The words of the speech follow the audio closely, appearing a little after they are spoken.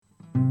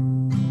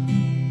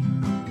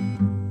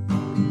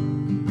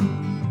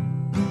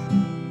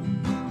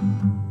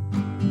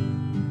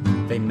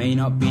may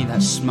not be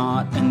that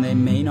smart and they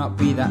may not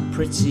be that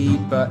pretty,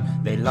 but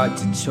they like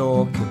to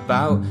talk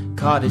about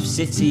Cardiff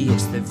City.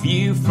 It's the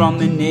view from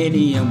the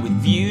Ninian, with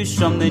views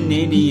from the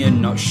Ninian,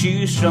 not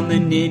shoes from the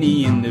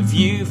Ninian, the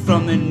view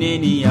from the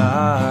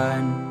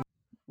Ninian.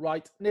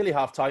 Right, nearly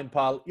half time,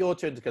 pal. Your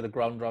turn to get the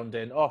ground round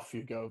in. Off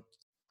you go.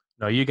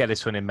 No, you get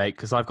this one in, mate,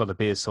 because I've got the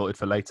beers sorted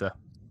for later.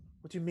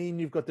 What do you mean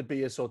you've got the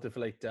beer sorted for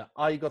later?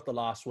 I got the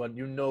last one.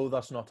 You know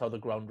that's not how the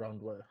ground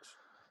round works.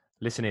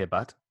 Listen here,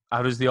 bud.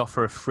 How does the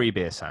offer of free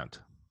beer sound?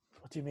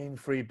 What do you mean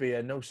free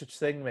beer? No such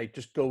thing, mate.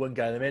 Just go and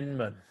get them in,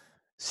 man.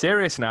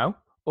 Serious now?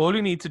 All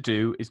you need to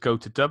do is go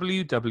to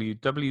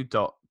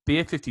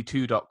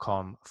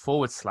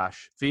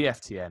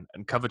www.beer52.com/VFTN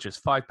and cover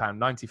just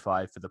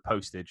 £5.95 for the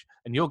postage,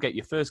 and you'll get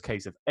your first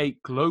case of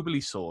 8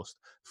 globally sourced,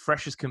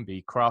 fresh as can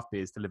be craft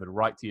beers delivered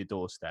right to your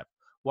doorstep.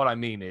 What I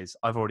mean is,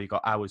 I've already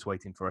got hours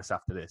waiting for us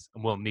after this,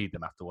 and we'll need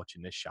them after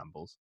watching this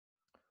shambles.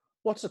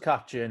 What's the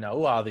catch here now?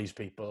 Who are these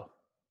people?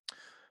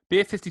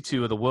 Beer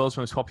 52 are the world's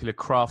most popular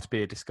craft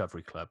beer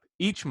discovery club.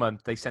 Each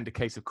month, they send a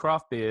case of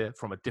craft beer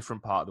from a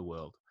different part of the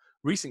world.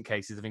 Recent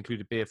cases have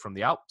included beer from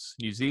the Alps,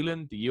 New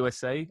Zealand, the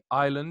USA,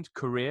 Ireland,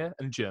 Korea,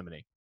 and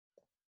Germany.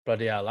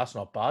 Bloody hell, that's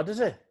not bad, is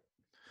it?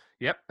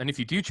 Yep, and if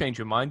you do change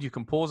your mind, you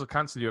can pause or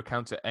cancel your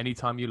account at any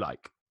time you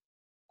like.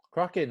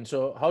 Cracking.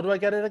 So how do I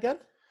get it again?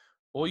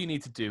 All you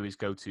need to do is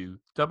go to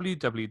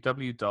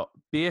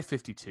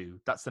www.beer52,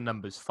 that's the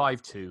numbers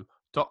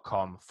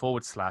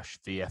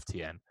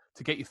 52.com/VFTN,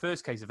 to get your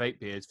first case of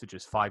 8 beers for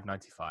just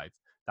 £5.95.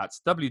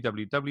 That's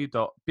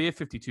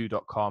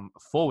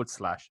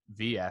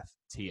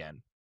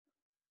www.beer52.com/VFTN.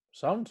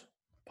 Sound?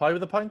 Pie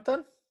with a pint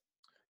then?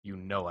 You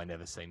know I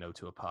never say no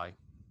to a pie.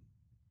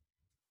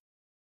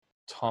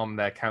 Tom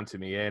there counting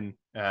me in.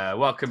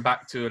 Welcome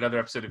back to another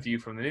episode of View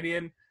from the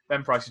Ninian.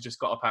 Ben Price has just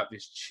got up out of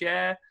this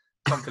chair.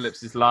 Tom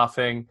Phillips is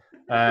laughing.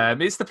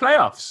 It's the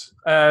playoffs.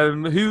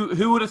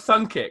 Who would have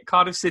thunk it?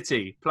 Cardiff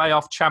City,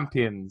 playoff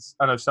champions.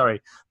 Oh, no,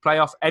 sorry.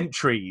 Playoff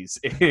entries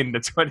in the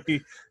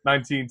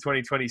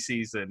 2019-2020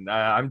 season.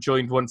 I'm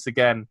joined once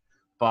again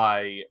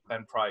by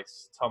Ben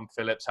Price, Tom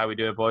Phillips. How we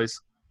doing, boys?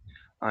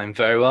 I'm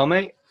very well,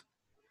 mate.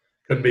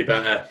 Couldn't be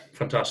better.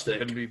 Fantastic.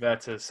 Couldn't be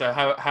better. So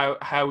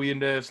how were your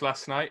nerves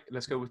last night?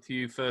 Let's go with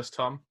you first,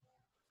 Tom.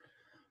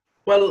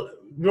 Well,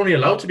 we're only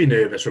allowed to be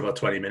nervous for about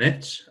 20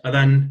 minutes. And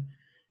then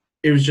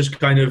it was just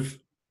kind of,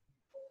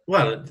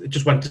 well, it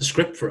just went to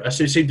script for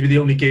us. It seemed to be the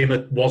only game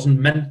that wasn't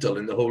mental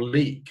in the whole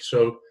league.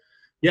 So,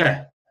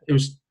 yeah, it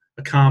was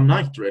a calm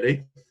night,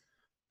 really.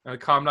 A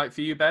calm night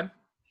for you, Ben?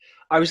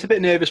 I was a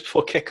bit nervous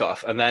before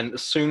kickoff, and then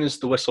as soon as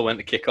the whistle went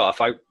to kick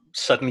off, I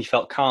suddenly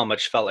felt calm. I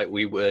just felt like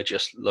we were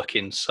just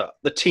looking so...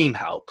 The team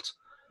helped.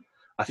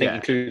 I think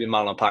including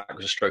Marlon Pack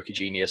was a stroke of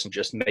genius and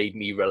just made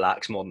me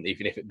relax more than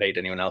even if it made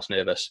anyone else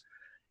nervous.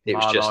 It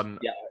was just,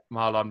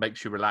 Marlon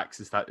makes you relax.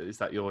 Is that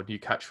your new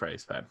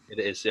catchphrase, Ben? It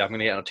is. Yeah, I'm going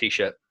to get on a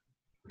t-shirt.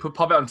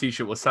 Pop it on a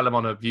t-shirt. We'll sell them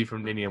on a View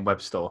from Ninian web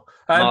store.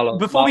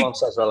 Marlon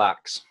says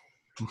relax.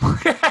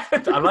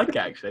 I like it,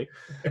 actually.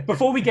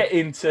 Before we get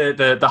into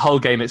the whole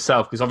game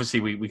itself, because obviously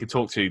we could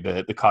talk to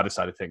the Cardiff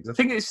side of things. I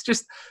think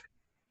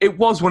it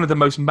was one of the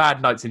most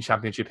mad nights in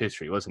Championship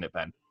history, wasn't it,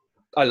 Ben?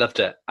 I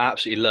loved it.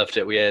 Absolutely loved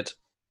it. We had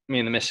me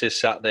and the missus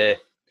sat there,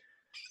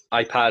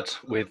 iPad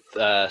with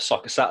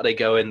Soccer Saturday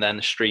going, then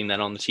the stream,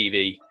 then on the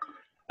TV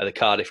at the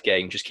Cardiff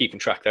game, just keeping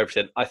track of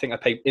everything. I think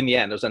in the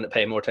end, I was ended up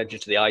paying more attention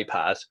to the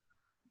iPad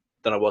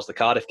than I was the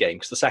Cardiff game,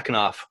 because the second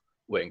half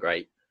weren't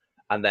great.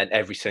 And then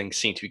everything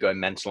seemed to be going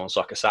mental on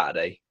Soccer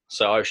Saturday.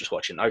 So I was just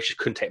watching. I just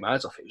couldn't take my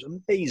eyes off it. It was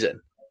amazing.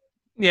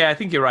 Yeah, I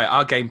think you're right.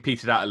 Our game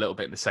petered out a little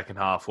bit in the second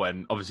half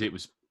when obviously it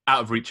was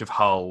out of reach of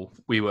Hull.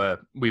 We were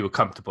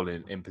comfortable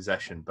in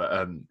possession. But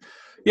I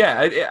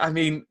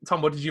mean,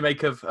 Tom, what did you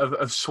make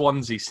of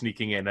Swansea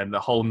sneaking in and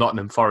the whole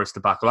Nottingham Forest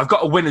debacle? I've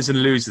got a winners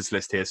and losers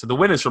list here. So the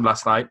winners from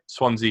last night,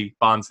 Swansea,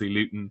 Barnsley,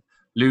 Luton.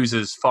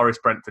 Losers,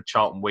 Forest, Brentford,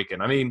 Charlton,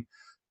 Wigan. I mean,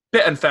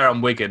 bit unfair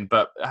on Wigan,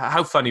 but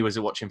how funny was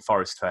it watching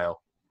Forest fail?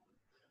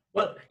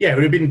 Well, yeah, it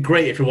would have been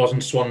great if it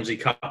wasn't Swansea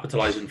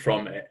capitalising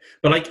from it.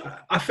 But, like,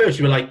 at first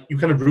you were, you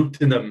kind of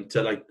rooting them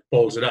to,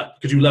 balls it up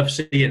because you love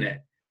seeing it.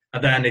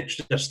 And then it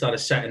just started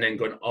setting in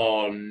going,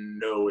 oh,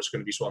 no, it's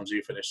going to be Swansea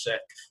who finish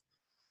sixth.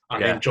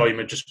 And the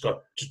enjoyment just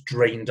got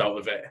drained out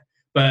of it.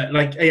 But,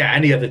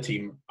 any other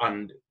team,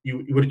 and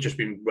you would have just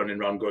been running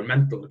around going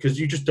mental because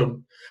you just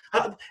don't...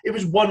 It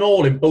was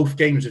 1-1 in both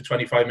games with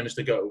 25 minutes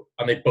to go,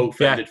 and they both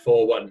ended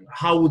 4-1.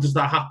 How does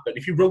that happen?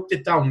 If you wrote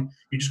it down,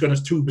 you're just going,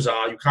 it's too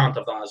bizarre. You can't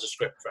have that as a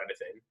script for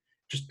anything.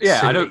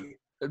 Silly.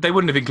 They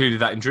wouldn't have included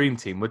that in Dream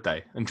Team, would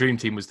they? And Dream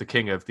Team was the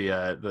king of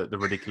the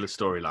ridiculous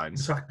storylines.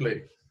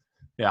 Exactly.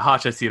 Yeah,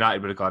 Harchester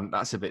United would have gone,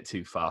 that's a bit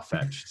too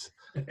far-fetched.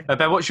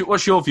 Ben,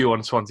 what's your view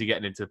on Swansea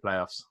getting into the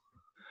playoffs?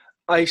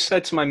 I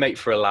said to my mate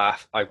for a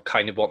laugh, I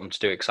kind of want them to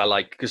do it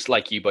because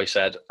like you boys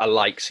said, I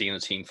like seeing the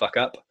team fuck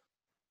up.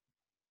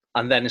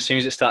 And then as soon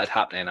as it started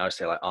happening, I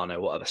was like, oh no,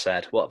 what have I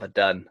said? What have I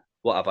done?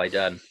 What have I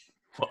done?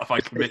 What have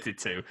I committed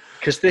to?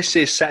 Because this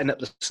is setting up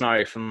the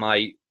scenario for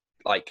my,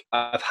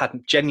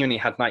 I've genuinely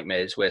had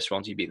nightmares where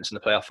Swansea beat us in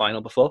the playoff final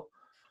before.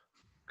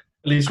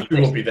 At least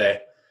we won't be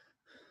there.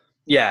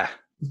 Yeah,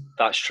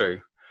 that's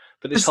true.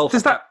 But this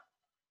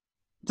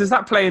does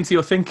that play into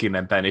your thinking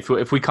then, Ben?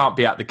 If we can't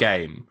be at the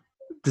game,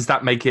 would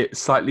that make it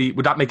slightly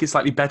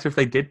better if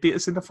they did beat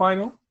us in the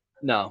final?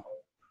 No.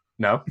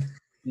 No?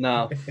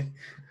 No.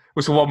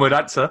 What's a one-word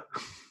answer?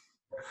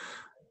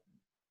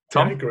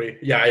 Tom? I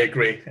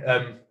agree.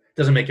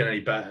 Doesn't make it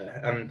any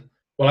better. And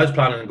well, I was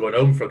planning on going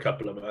home for a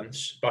couple of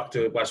months back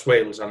to West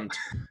Wales, and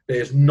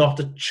there's not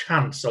a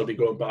chance I'll be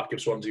going back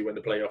if Swansea win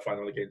the playoff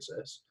final against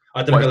us.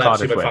 I don't think I'll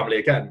ever see my family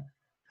again.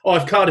 Oh,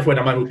 if Cardiff win,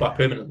 I might move back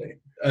permanently.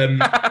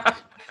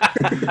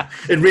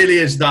 It really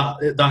is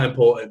that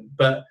important.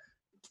 But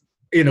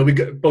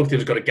both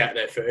teams got to get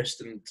there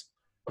first, and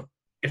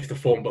if the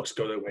form books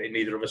go their way,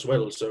 neither of us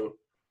will. So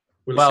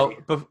we'll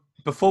see.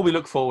 Before we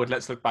look forward,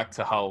 let's look back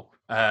to Hull.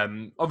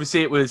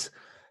 Obviously, it was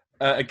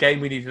a game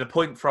we needed a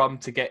point from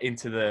to get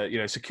into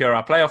the secure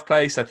our playoff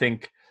place. I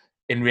think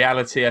in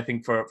reality,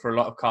 for a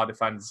lot of Cardiff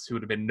fans who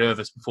would have been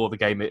nervous before the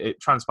game, it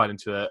transpired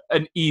into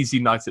an easy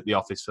night at the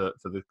office for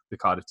the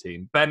Cardiff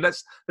team. Ben,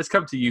 let's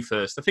come to you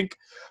first. I think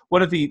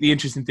one of the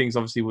interesting things,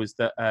 obviously, was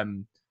that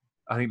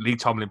I think Lee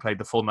Tomlin played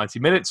the full 90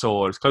 minutes,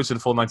 or as close to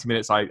the full 90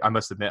 minutes. I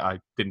must admit I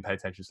didn't pay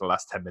attention to the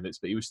last 10 minutes,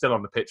 but he was still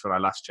on the pitch when I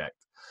last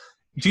checked.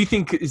 Do you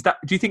think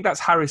that's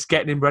Harris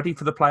getting him ready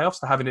for the playoffs,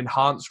 to have an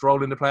enhanced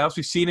role in the playoffs?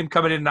 We've seen him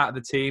coming in and out of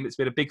the team. It's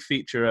been a big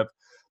feature of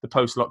the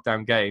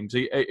post-lockdown games.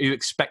 Are you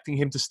expecting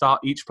him to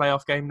start each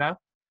playoff game now?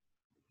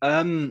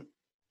 I'm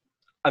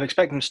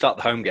expecting him to start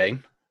the home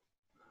game.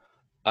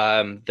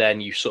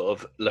 Then you sort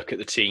of look at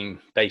the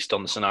team based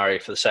on the scenario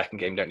for the second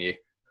game, don't you?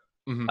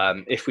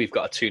 Mm-hmm. If we've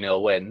got a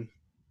 2-0 win,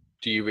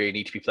 do you really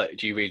need to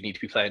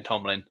be playing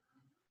Tomlin?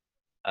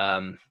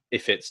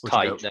 If it's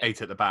tight,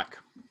 8 at the back.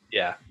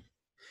 Yeah.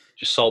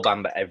 Just Sol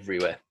Bamba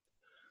everywhere.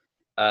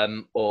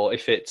 Or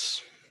if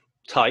it's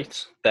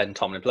tight, then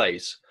Tomlin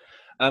plays.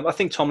 I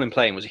think Tomlin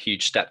playing was a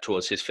huge step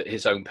towards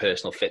his own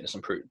personal fitness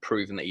and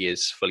proving that he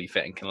is fully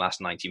fit and can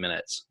last 90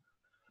 minutes.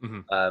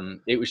 Mm-hmm.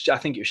 I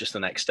think it was just the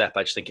next step.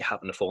 I just think it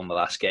happened to fall in the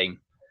last game.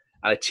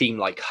 And a team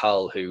like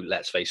Hull, who,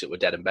 let's face it, were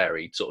dead and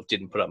buried, sort of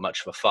didn't put up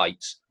much of a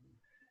fight.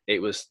 It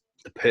was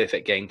the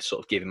perfect game to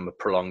sort of give him a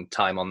prolonged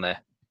time on there.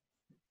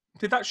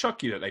 Did that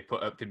shock you that they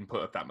didn't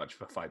put up that much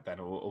of a fight then,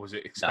 or was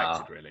it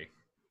expected, really?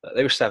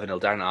 They were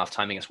 7-0 down at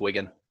half-time against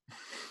Wigan.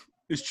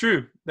 It's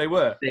true, they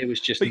were. There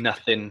was just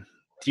nothing.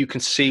 You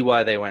can see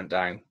why they went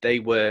down. They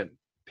were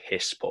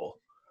piss poor.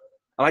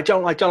 And I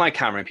don't like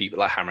hammering people,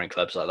 like hammering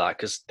clubs like that,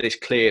 because there's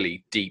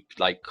clearly deep,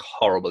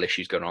 horrible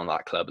issues going on in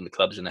that club, and the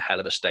club's in a hell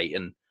of a state,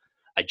 and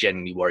I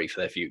genuinely worry for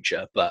their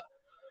future. But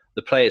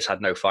the players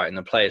had no fight, and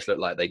the players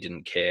looked like they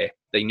didn't care.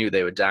 They knew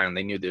they were down.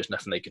 They knew there was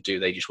nothing they could do.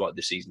 They just wanted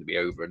the season to be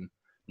over and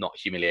not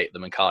humiliate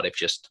them. And Cardiff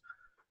just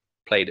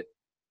played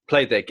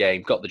their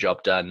game, got the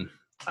job done,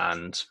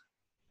 and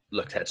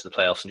looked ahead to the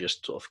playoffs and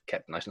just sort of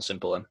kept it nice and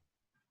simple.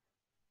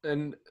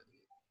 And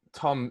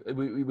Tom,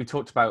 we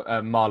talked about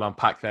Marlon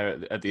Pack there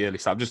at the early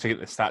start. I'm just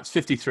looking at the stats.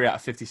 53 out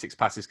of 56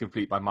 passes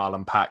complete by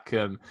Marlon Pack.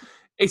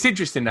 It's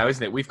interesting now,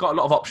 isn't it? We've got a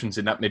lot of options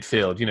in that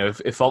midfield.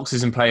 If Volks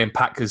isn't playing,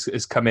 Pack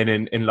has come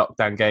in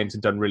lockdown games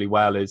and done really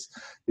well. Is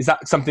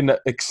that something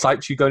that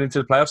excites you going into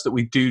the playoffs, that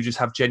we do just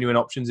have genuine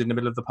options in the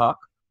middle of the park?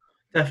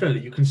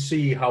 Definitely. You can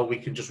see how we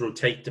can just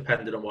rotate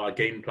depending on what our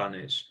game plan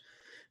is.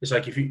 It's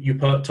like if you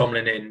put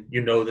Tomlin in,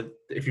 you know that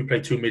if you play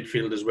two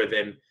midfielders with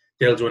him,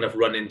 they'll do enough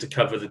running to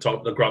cover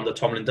the ground that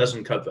Tomlin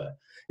doesn't cover.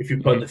 If you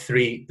put the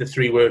three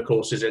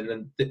workhorses in,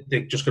 then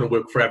they're just going to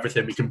work for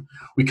everything.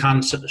 We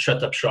can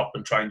shut up shop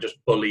and try and just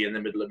bully in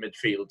the middle of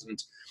midfield. And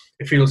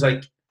it feels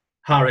like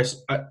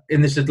Harris,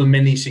 in this little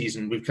mini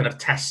season, we've kind of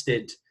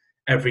tested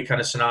every kind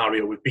of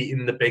scenario. We've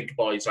beaten the big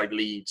boys like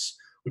Leeds.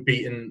 We've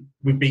beaten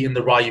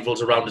the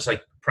rivals around us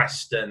like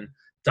Preston,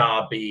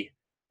 Derby,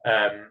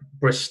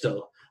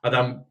 Bristol, and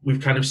then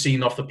we've kind of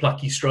seen off the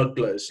plucky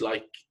strugglers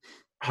like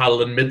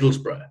Hull and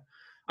Middlesbrough.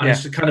 And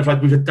it's kind of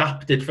like we've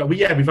adapted. We've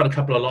had a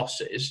couple of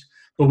losses,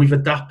 but we've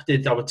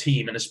adapted our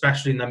team, and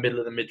especially in the middle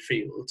of the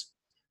midfield,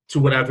 to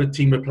whatever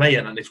team we're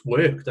playing, and it's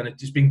worked, and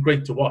it's been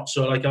great to watch.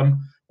 So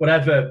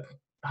whatever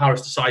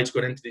Harris decides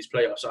going into these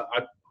playoffs,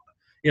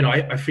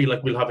 I feel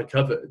like we'll have it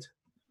covered.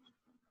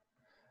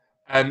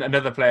 And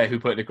another player who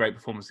put in a great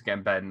performance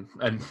again, Ben,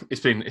 and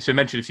it's been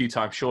mentioned a few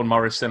times, Sean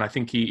Morrison. I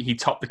think he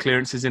topped the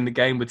clearances in the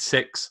game with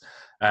 6.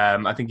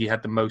 I think he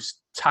had the most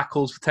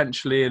tackles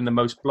potentially and the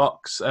most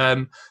blocks.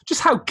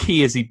 Just how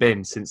key has he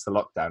been since the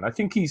lockdown? I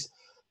think he's,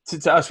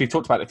 to us, we've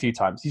talked about it a few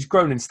times, he's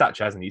grown in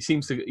stature, hasn't he? He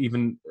seems to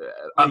even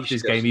up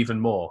his game even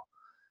more.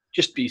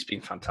 He's been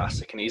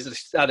fantastic, and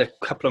he's had a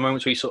couple of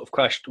moments where he's sort of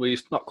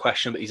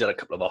but he's had a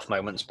couple of off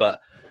moments,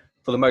 but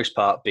for the most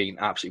part, been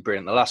absolutely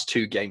brilliant. The last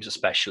 2 games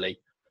especially,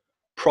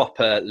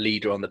 proper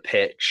leader on the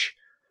pitch,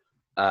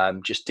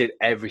 just did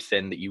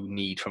everything that you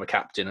need from a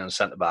captain and a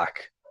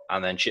centre-back,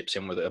 and then chips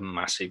in with a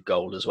massive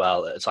goal as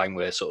well at a time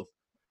where sort of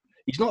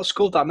he's not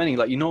scored that many.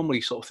 Like you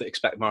normally sort of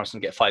expect Morrison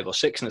to get 5 or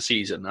 6 in a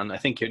season, and I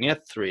think he only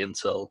had 3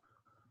 until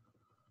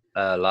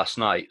last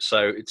night.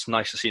 So it's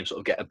nice to see him sort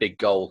of get a big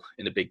goal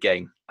in a big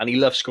game. And he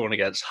loves scoring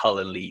against Hull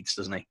and Leeds,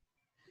 doesn't he?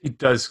 He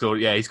does score.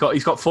 Yeah, he's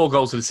got 4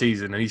 goals of the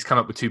season, and he's come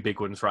up with 2 big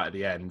ones right at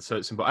the end. So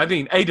it's important. I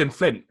mean, Aidan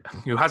Flint,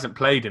 who hasn't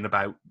played in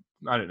about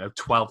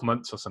 12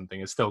 months or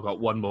something, has still got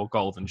 1 more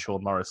goal than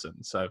Sean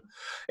Morrison. So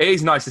it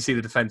is nice to see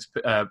the defence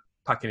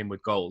packing in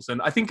with goals.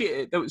 And I think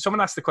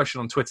someone asked the question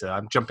on Twitter.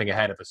 I'm jumping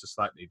ahead of us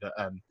slightly.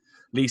 That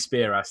Lee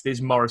Spear asked,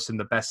 "Is Morrison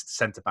the best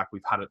centre back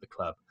we've had at the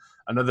club?"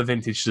 Another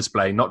vintage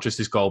display, not just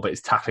his goal, but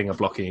his tackling and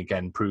blocking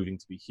again, proving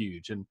to be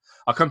huge. And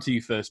I'll come to you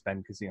first, Ben,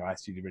 because I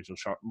asked you the original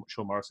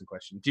Sean Morrison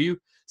question. Do you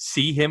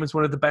see him as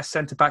one of the best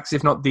centre-backs,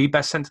 if not the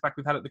best centre-back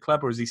we've had at the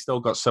club, or has he still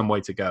got some way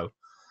to go?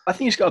 I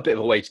think he's got a bit of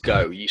a way to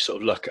go. You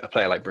sort of look at a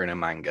player like Bruno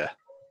Manga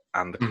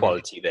and the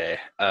quality there.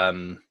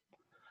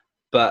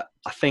 But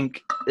I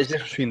think there's a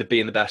difference between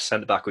being the best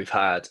centre-back we've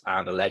had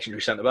and a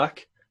legendary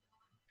centre-back.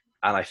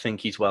 And I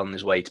think he's well on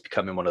his way to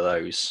becoming one of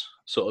those.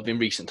 Sort of in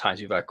recent times,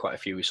 we've had quite a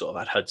few. We sort of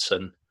had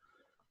Hudson,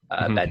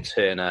 Ben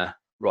Turner,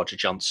 Roger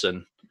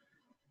Johnson.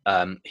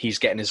 He's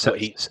getting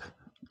his...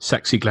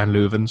 Sexy Glenn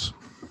Louvens.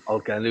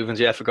 Old Glenn Louvens,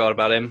 yeah, I forgot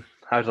about him.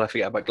 How did I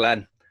forget about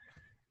Glenn?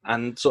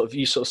 And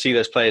you see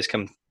those players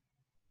come...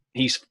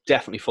 He's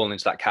definitely fallen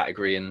into that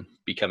category and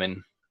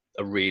becoming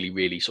a really,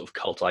 really sort of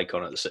cult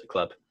icon at the City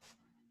Club.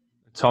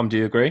 Tom, do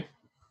you agree?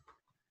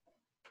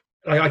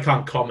 I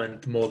can't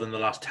comment more than the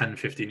last 10,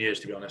 15 years,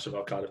 to be honest,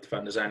 about Cardiff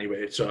defenders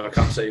anyway. So I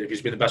can't say if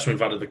he's been the best one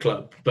we've had at the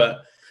club.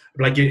 But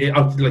like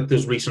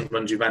those recent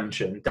ones you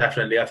mentioned,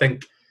 definitely. I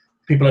think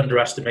people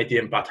underestimate the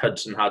impact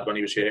Hudson had when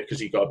he was here because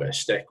he got a bit of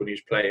stick when he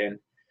was playing.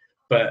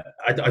 But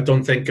I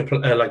don't think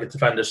a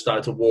defender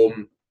started to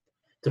warm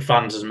to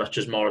fans as much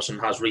as Morrison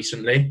has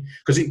recently.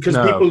 Because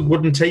people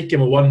wouldn't take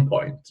him at one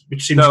point,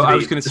 which seems to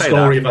be the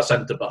story of our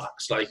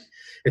centre-backs. Like,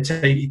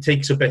 it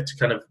takes a bit to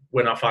kind of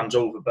win our fans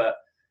over, but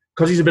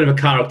because he's a bit of a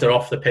character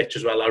off the pitch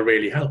as well, that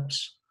really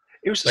helps.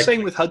 It was the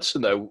same with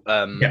Hudson, though,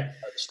 at the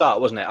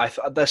start, wasn't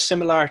it? The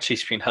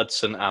similarities between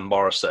Hudson and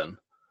Morrison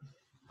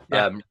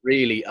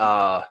really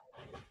are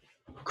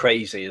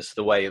crazy as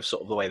the way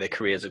their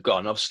careers have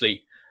gone.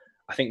 Obviously,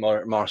 I think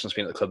Morrison's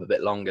been at the club a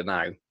bit longer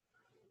now,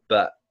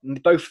 but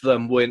both of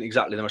them weren't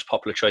exactly the most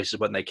popular choices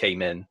when they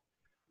came in.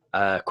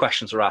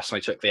 Questions were asked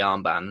when they took the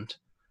armband,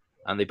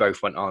 and they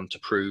both went on to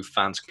prove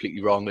fans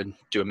completely wrong and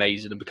do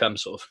amazing and become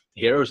sort of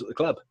heroes at the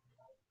club.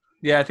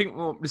 Yeah, I think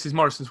this is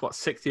Morrison's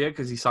 6th year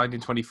because he signed in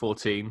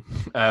 2014.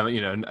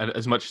 And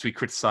as much as we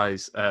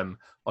criticise Ole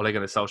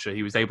Gunnar Solskjaer,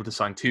 he was able to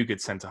sign 2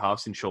 good centre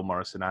halves in Sean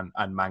Morrison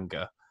and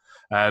Manga.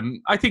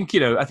 I think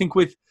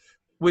with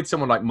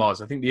someone like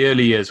Moz, I think the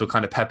early years were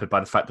kind of peppered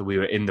by the fact that we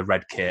were in the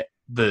red kit.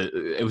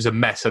 It was a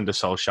mess under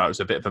Solskjaer. It was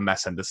a bit of a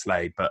mess under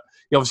Slade, but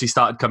he obviously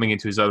started coming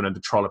into his own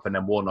under Trollope, and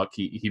then Warnock.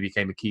 He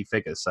became a key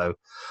figure. So,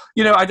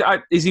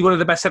 is he one of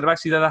the best centre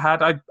backs he's ever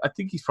had? I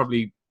think he's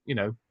probably.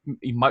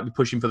 He might be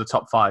pushing for the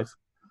top 5.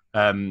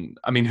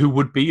 Who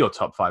would be your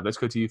top 5? Let's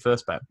go to you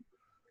first, Ben.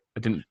 I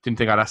didn't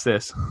think I'd ask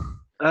this.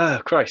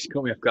 Christ,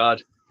 caught me off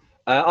guard.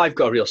 I've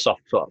got a real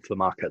soft spot for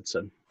Mark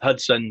Hudson.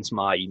 Hudson's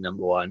my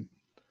number 1.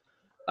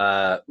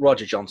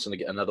 Roger Johnson to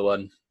get another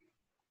one.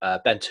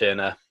 Ben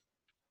Turner.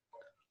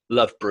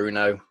 Love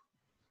Bruno.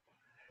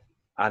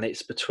 And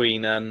it's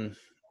between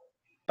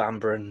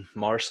Bamba and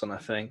Morrison, I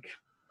think.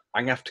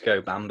 I'm going to have to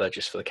go Bamba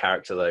just for the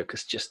character, though,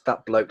 because just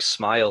that bloke's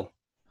smile.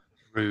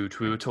 Rude.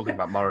 We were talking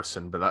about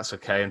Morrison, but that's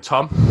okay. And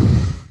Tom?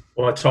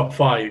 Well, top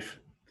 5.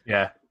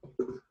 Yeah.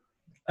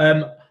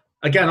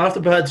 Again, I'll have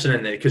to put Hudson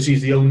in there because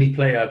he's the only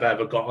player I've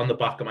ever got on the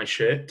back of my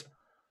shirt.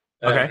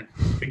 Okay.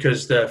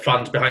 Because the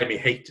fans behind me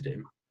hated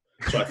him.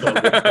 So I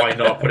thought, well, why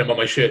not put him on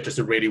my shirt just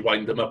to really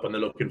wind them up when they're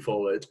looking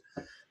forward.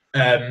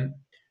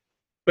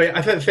 But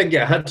I think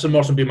Hudson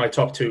Morrison would be my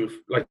top 2,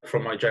 like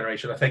from my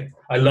generation. I think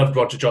I loved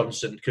Roger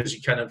Johnson because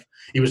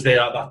he was there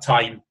at that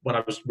time when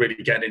I was really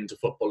getting into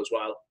football as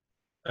well.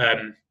 I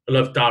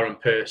love Darren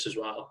Pearce as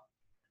well.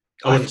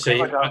 I wouldn't say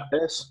Darren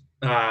Pearce.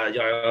 I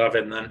love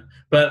him then,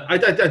 but I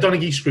don't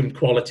think he screamed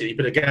quality.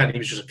 But again, he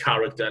was just a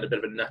character and a bit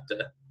of a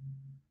nutter.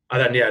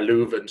 And then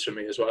Louvens for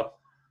me as well.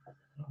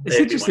 It's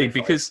interesting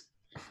because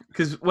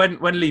when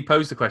Lee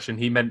posed the question,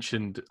 he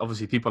mentioned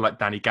obviously people like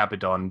Danny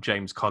Gabidon,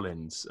 James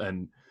Collins,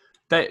 and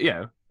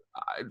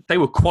they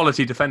were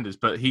quality defenders,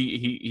 but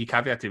he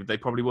caveated they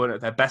probably weren't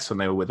at their best when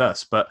they were with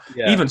us. But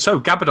even so,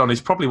 Gabidon is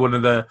probably one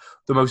of the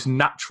most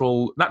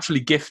naturally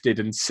gifted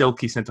and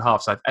silky centre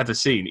halves I've ever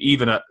seen,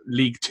 even at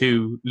League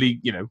 2,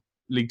 League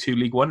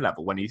 1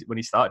 level when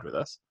he started with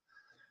us.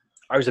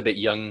 I was a bit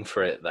young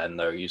for it then,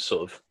 though. You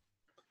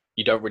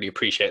don't really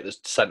appreciate the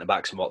centre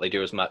backs and what they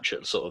do as much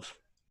at sort of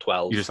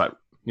 12.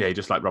 You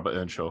just like Robert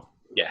Earnshaw.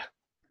 Yeah,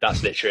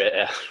 that's literally it.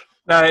 Yeah.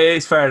 No,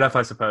 it's fair enough,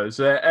 I suppose.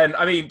 And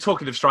I mean,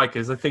 talking of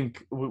strikers, I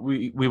think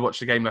we watched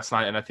the game last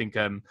night, and I think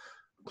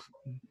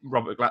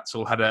Robert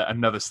Glatzel had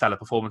another stellar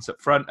performance up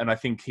front, and I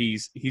think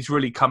he's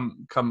really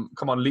come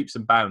on leaps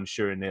and bounds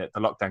during the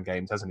lockdown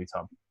games, hasn't he,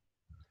 Tom?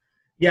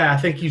 Yeah, I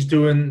think he's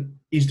doing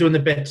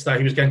the bits that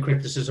he was getting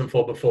criticism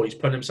for before. He's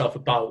putting himself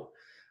about.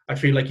 I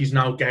feel like he's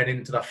now getting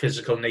into that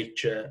physical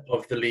nature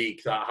of the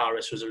league that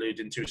Harris was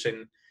alluding to,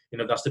 saying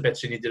that's the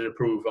bits he needed to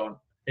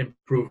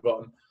improve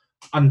on.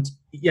 And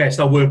it's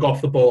that work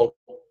off the ball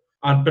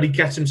but he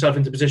gets himself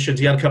into positions.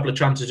 He had a couple of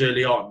chances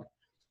early on,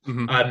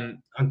 and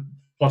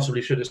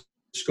possibly should have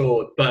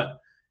scored. But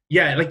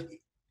yeah, like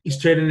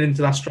he's turning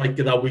into that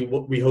striker that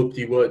we hoped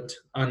he would,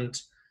 and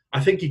I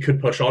think he could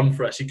push on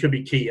for us. He could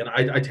be key, and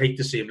I'd hate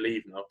to see him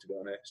leave now, to be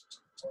honest.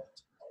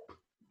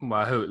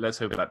 Well, let's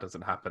hope that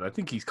doesn't happen. I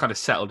think he's kind of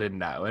settled in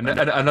now. And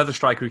another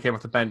striker who came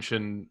off the bench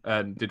and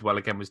did well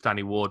again was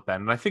Danny Ward,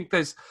 Ben. And I think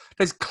there's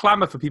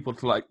clamour for people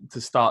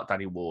to start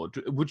Danny Ward.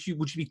 Would you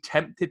be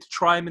tempted to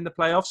try him in the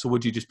playoffs, or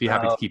would you just be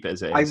happy to keep it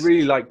as it is? I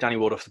really like Danny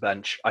Ward off the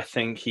bench. I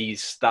think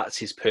that's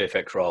his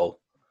perfect role.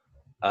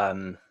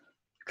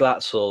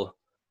 Glatzel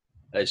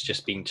has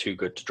just been too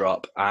good to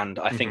drop. And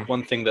I think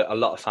one thing that a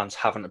lot of fans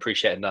haven't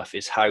appreciated enough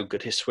is how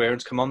good his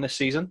swearing's come on this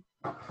season.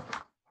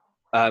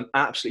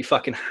 Absolutely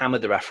fucking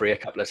hammered the referee a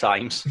couple of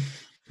times.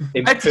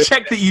 I had to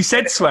check that you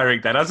said swearing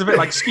then. I was a bit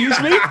like, excuse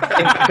me?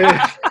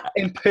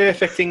 In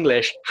perfect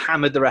English,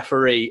 hammered the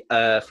referee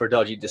for a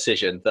dodgy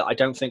decision that I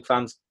don't think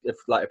fans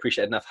have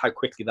appreciated enough how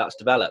quickly that's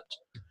developed.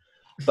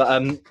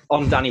 But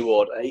on Danny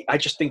Ward, I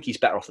just think he's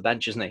better off the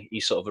bench, isn't he?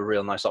 He's sort of a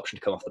real nice option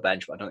to come off the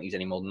bench, but I don't think he's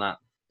any more than that.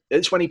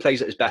 It's when he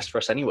plays at his best for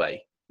us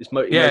anyway.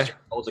 Most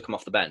goals that come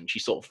off the bench, he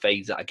sort of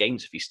fades out of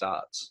games if he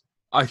starts.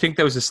 I think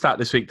there was a stat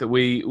this week that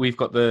we've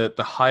got the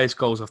highest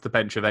goals off the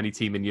bench of any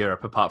team in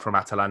Europe, apart from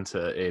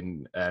Atalanta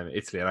in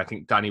Italy. And I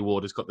think Danny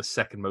Ward has got the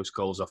second most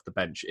goals off the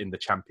bench in the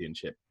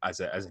Championship as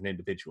an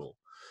individual.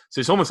 So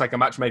it's almost like a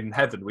match made in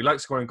heaven. We like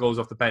scoring goals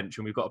off the bench,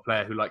 and we've got a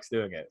player who likes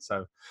doing it.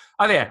 So,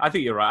 I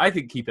think you're right. I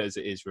think keep it as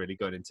it is, really,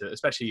 going into,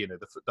 especially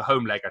the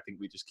home leg. I think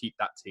we just keep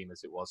that team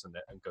as it was and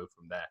go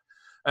from there.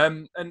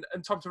 And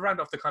Tom, to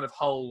round off the kind of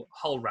whole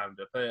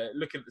roundup,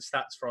 looking at the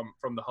stats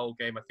from the whole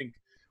game, I think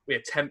we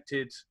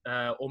attempted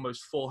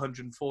almost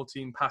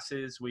 414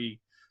 passes. We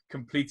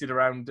completed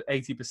around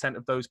 80%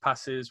 of those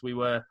passes. We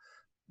were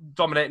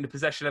dominating the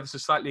possession ever so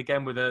slightly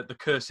again with the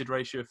cursed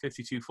ratio of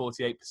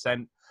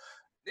 52-48%.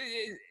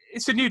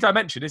 It's a new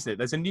dimension, isn't it?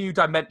 There's a new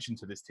dimension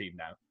to this team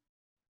now.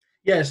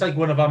 Yeah, it's like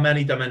one of our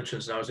many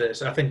dimensions now.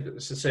 I think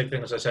it's the same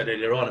thing as I said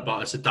earlier on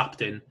about us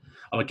adapting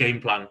our game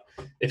plan.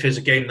 If it's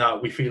a game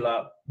that we feel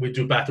that we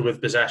do better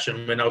with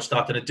possession, we're now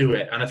starting to do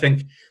it. And I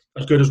think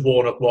as good as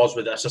Warnock was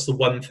with us, that's the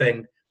one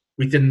thing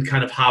we didn't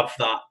kind of have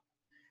that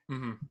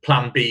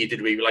plan B,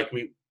 did we? Like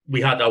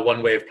we had our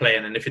one way of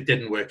playing, and if it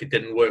didn't work, it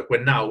didn't work.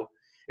 When now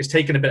it's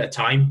taken a bit of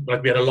time.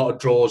 Like we had a lot of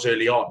draws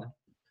early on,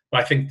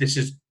 but I think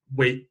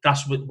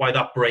that's why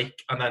that break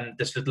and then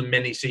this little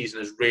mini season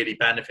has really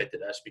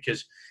benefited us,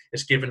 because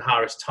it's given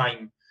Harris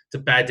time to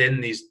bed in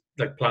these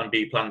like plan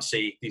B, plan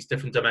C, these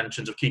different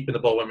dimensions of keeping the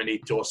ball when we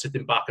need to, or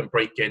sitting back and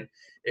breaking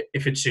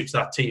if it suits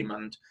that team.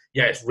 And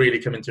yeah, it's really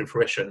coming to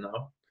fruition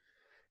now.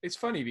 It's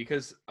funny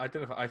because I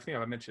think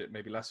I mentioned it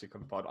maybe last week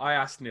on the pod. I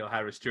asked Neil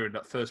Harris during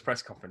that first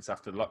press conference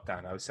after the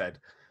lockdown, I said,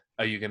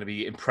 are you going to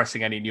be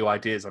impressing any new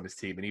ideas on his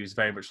team? And he was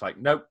very much like,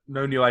 nope,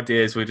 no new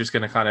ideas. We're just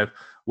going to kind of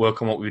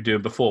work on what we were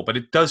doing before. But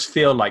it does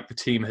feel like the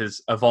team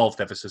has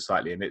evolved ever so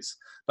slightly. And it's,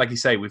 like you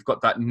say, we've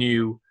got that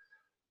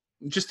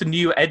just a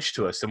new edge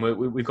to us. And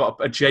we've got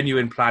a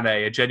genuine plan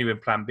A, a genuine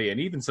plan B,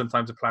 and even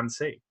sometimes a plan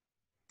C.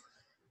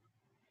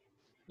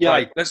 Yeah.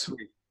 Right,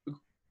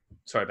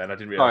 sorry, Ben, I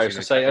didn't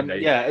realise.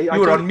 You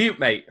were on mute,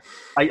 mate.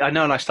 I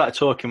know, and I started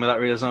talking without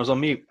realising I was on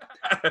mute.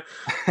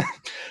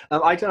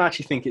 I don't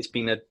actually think it's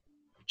been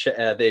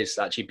there's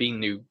actually been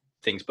new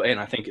things put in.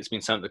 I think it's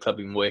been something the club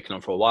have been working on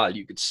for a while.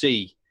 You could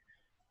see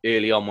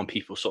early on when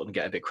people sort of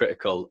get a bit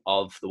critical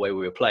of the way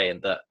we were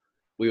playing that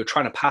we were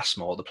trying to pass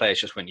more. The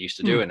players just weren't used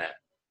to doing it.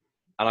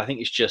 And I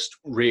think it's just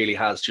really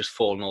has just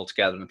fallen all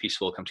together and the pieces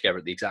all come together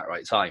at the exact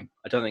right time.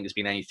 I don't think there's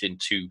been anything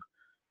too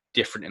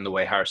different in the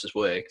way Harris has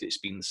worked. It's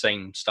been the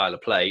same style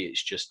of play.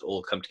 It's just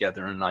all come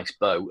together in a nice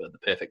bow at the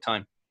perfect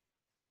time.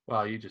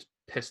 Well, you just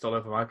pissed all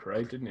over my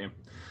parade, didn't you?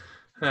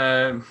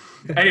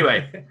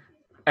 Anyway,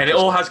 and it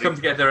all has come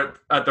together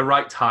at the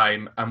right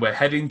time, and we're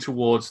heading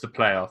towards the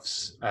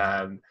playoffs.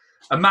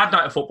 A mad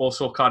night of football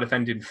saw Cardiff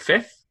end in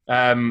 5th.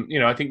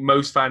 I think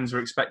most fans are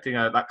expecting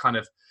that kind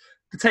of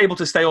the table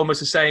to stay almost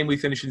the same. We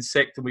finish in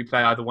 6th and we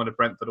play either one of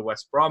Brentford or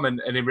West Brom.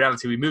 And in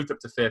reality, we moved up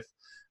to 5th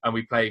and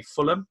we play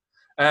Fulham.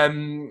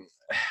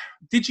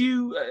 Did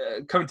you,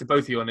 coming to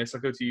both of you on this,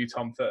 I'll go to you,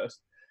 Tom,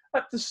 first.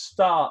 At the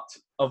start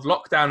of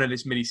lockdown and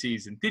this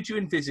mini-season, did you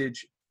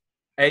envisage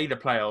A, the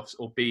playoffs,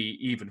 or B,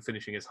 even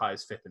finishing as high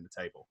as 5th in the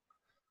table?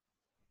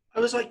 I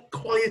was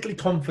quietly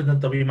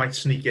confident that we might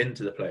sneak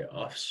into the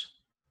playoffs.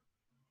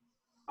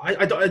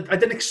 I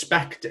didn't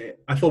expect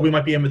it. I thought we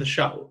might be in with a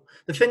shout.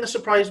 The thing that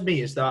surprised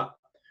me is that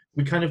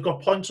we kind of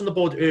got points on the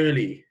board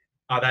early,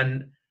 and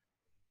then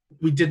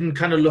we didn't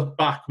kind of look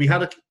back. We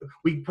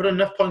put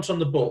enough points on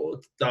the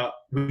board that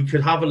we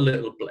could have a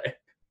little blip,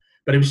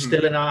 but it was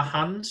still in our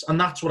hands, and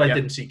that's what I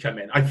didn't see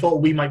coming. I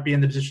thought we might be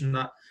in the position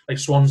that like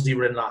Swansea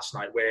were in last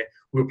night, where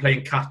we were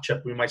playing catch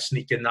up. We might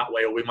sneak in that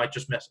way, or we might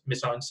just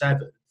miss out on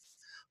 7th.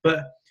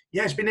 But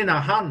yeah, it's been in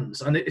our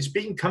hands, and it's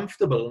been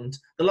comfortable. And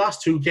the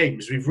last 2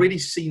 games, we've really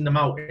seen them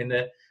out in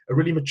a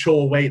really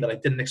mature way that I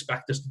didn't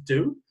expect us to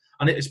do.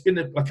 And it's been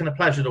a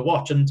pleasure to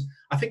watch. And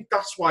I think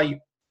that's why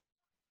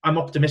I'm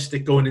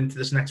optimistic going into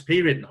this next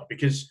period now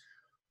because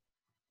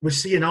we're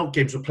seeing out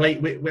games.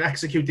 We're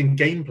executing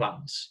game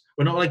plans.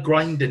 We're not like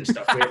grinding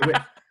stuff.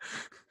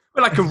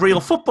 We're like a real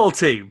football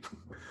team.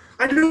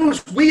 I know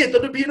it's weird,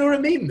 but you know what I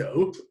mean,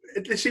 though?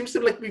 It seems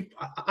to like we've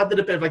added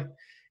a bit of like,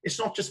 it's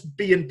not just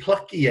being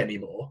plucky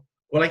anymore.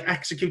 We're like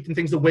executing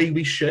things the way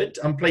we should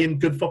and playing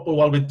good football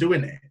while we're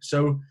doing it.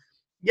 So,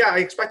 yeah, I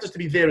expect us to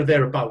be there or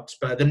thereabouts,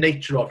 but the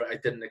nature of it, I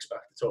didn't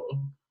expect at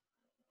all.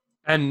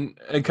 And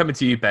coming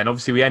to you, Ben,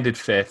 obviously we ended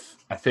 5th.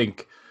 I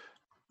think,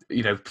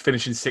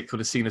 finishing 6th would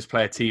have seen us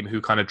play a team who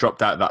kind of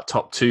dropped out of that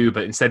top 2,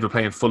 but instead we're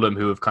playing Fulham,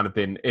 who have kind of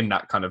been in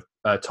that kind of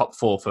top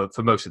 4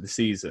 for most of the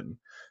season.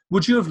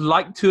 Would you have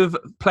liked to have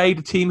played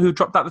a team who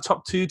dropped out the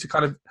top 2 to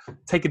kind of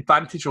take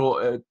advantage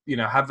or,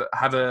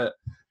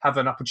 have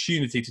an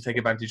opportunity to take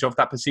advantage of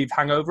that perceived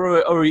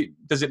hangover, or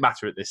does it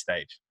matter at this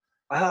stage?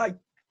 I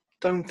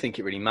don't think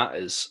it really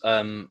matters.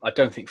 I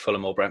don't think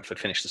Fulham or Brentford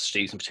finished the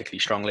season particularly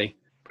strongly.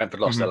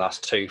 Brentford lost their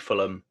last 2.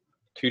 Fulham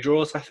 2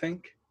 draws, I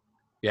think.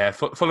 Yeah,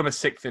 Fulham are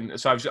 6th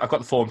so I've got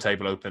the form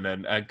table open,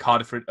 and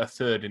Cardiff are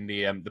 3rd in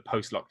the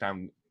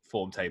post-lockdown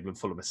form table, and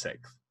Fulham are 6th.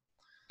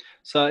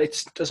 So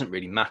it doesn't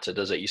really matter,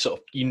 does it?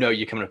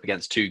 You're coming up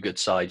against 2 good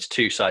sides,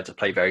 2 sides that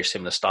play very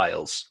similar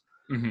styles.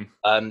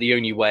 Mm-hmm. The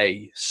only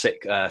way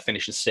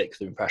finishing 6th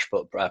would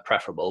be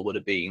preferable would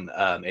have been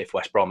if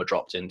West Brom had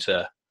dropped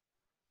into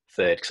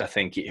 3rd, because I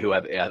think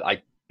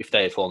if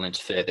they had fallen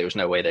into 3rd, there was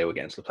no way they were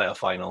getting to the playoff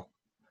final.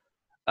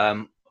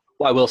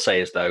 What I will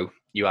say is, though,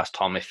 you asked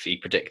Tom if he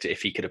could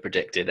have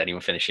predicted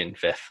anyone finishing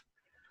 5th.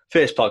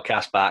 First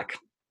podcast back,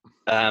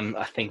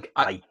 I think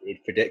I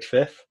did predict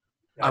 5th.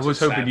 I was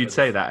hoping you'd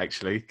say that,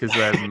 actually, because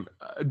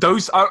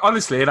those are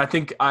honestly, and I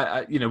think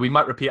we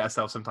might repeat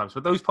ourselves sometimes,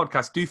 but those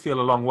podcasts do feel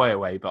a long way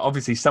away. But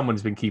obviously,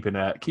 someone's been keeping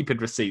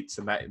receipts,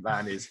 and that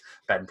man is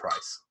Ben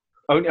Price.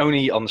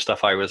 Only on the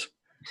stuff I was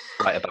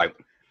right about.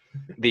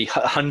 The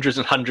hundreds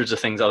and hundreds of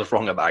things I was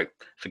wrong about,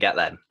 forget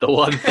them. The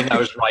one thing I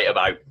was right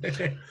about,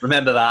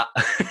 remember that.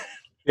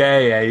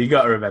 Yeah, you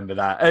got to remember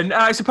that. And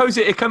I suppose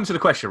it comes to the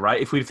question,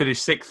 right? If we'd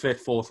finished 6th,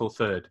 5th, 4th, or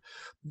 3rd,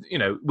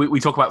 we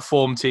talk about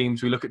form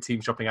teams. We look at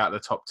teams dropping out of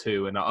the top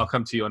 2, and I'll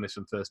come to you on this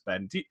one first,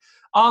 Ben.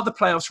 Are the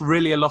playoffs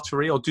really a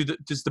lottery, or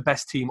does the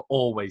best team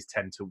always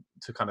tend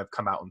to kind of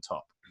come out on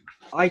top?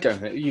 I don't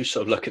think. You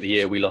sort of look at the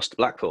year we lost to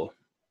Blackpool.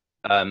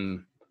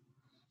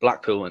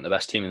 Blackpool weren't the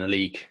best team in the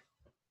league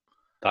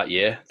that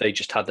year. They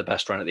just had the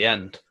best run at the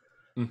end.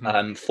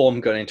 Mm-hmm.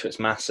 Form going into it's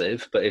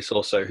massive, but it's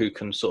also who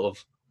can sort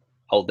of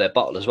hold their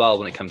bottle as well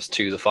when it comes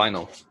to the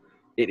final.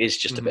 It is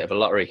just a bit of a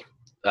lottery.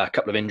 A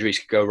couple of injuries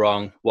could go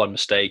wrong, one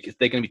mistake.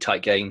 They're going to be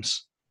tight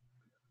games.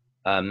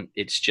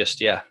 It's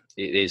just, it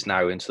is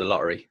now into the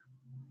lottery.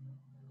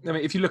 I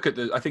mean, if you look at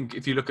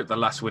the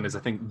last winners, I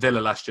think Villa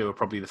last year were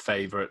probably the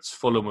favourites.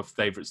 Fulham were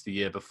favourites the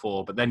year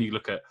before, but then you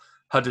look at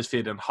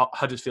Huddersfield and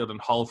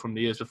Hull from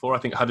the years before. I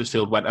think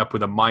Huddersfield went up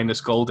with a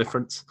minus goal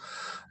difference.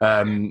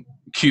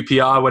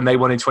 QPR, when they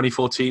won in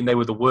 2014, they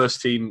were the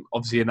worst team,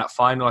 obviously, in that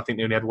final. I think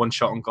they only had 1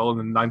 shot on goal in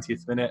the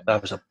 90th minute.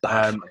 That was a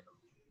bad final.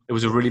 It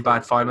was a really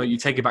bad final. You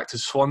take it back to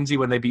Swansea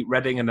when they beat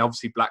Reading, and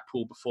obviously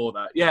Blackpool before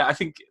that. Yeah, I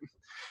think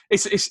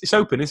it's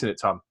open, isn't it,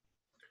 Tom?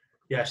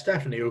 Yeah, it's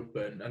definitely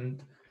open.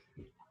 And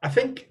I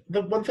think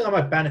the one thing that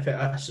might benefit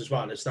us as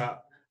well is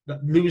that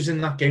losing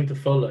that game to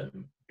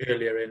Fulham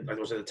earlier in,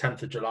 was it the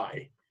 10th of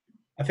July?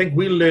 I think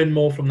we'll learn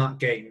more from that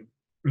game,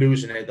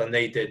 losing it, than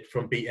they did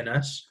from beating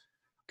us.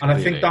 And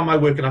I think that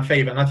might work in our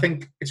favour. And I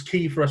think it's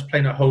key for us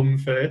playing at home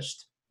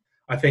first.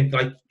 I think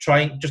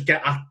try and just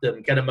get at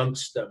them, get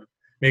amongst them,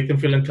 make them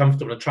feel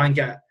uncomfortable, and try and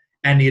get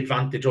any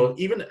advantage. Or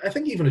even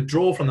a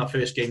draw from that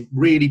first game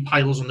really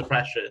piles on the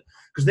pressure,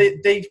 because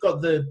they've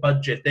got the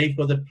budget, they've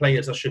got the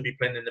players that should be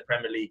playing in the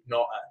Premier League,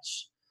 not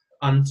us.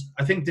 And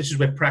I think this is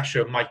where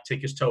pressure might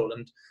take its toll.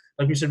 And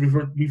like we said,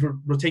 we've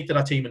rotated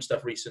our team and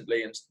stuff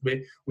recently, and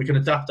we can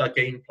adapt our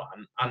game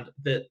plan. And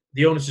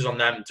the onus is on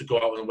them to go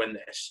out and win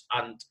this.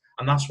 And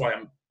that's why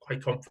I'm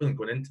quite confident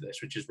going into this,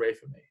 which is rare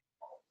for me.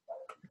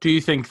 Do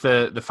you think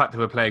the fact that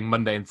we're playing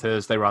Monday and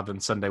Thursday rather than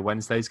Sunday,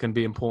 Wednesday is going to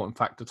be an important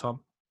factor,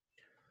 Tom?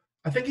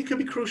 I think it could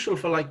be crucial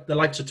for the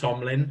likes of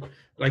Tomlin.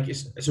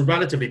 It's a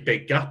relatively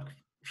big gap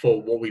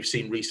for what we've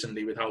seen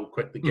recently with how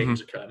quick the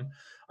games have come.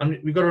 And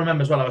we've got to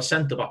remember as well, our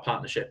centre-back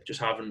partnership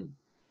just haven't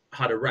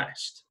had a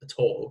rest at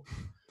all.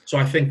 So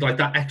I think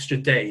that extra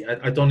day,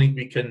 I don't think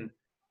we can.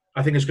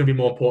 I think it's going to be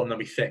more important than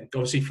we think.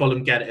 Obviously,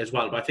 Fulham get it as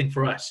well, but I think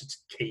for us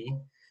it's key,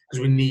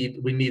 because we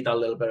need that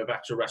little bit of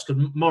extra rest.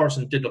 Because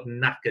Morrison did look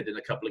knackered in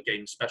a couple of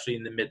games, especially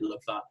in the middle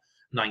of that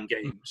 9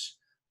 games.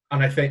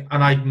 And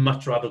I'd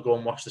much rather go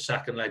and watch the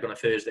second leg on a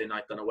Thursday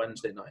night than a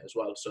Wednesday night as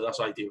well. So that's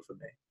ideal for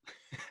me.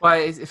 Well,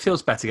 it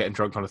feels better getting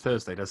drunk on a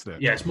Thursday, doesn't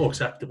it? Yeah, it's more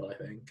acceptable, I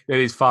think. It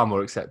is far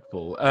more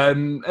acceptable.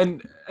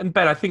 And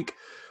Ben, I think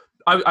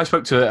I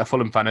spoke to a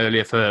Fulham fan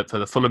earlier for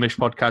the Fulhamish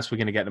podcast. We're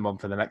going to get them on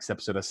for the next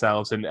episode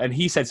ourselves. And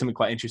he said something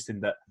quite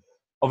interesting, that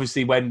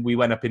obviously when we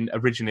went up in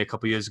originally a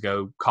couple of years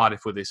ago,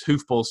 Cardiff with this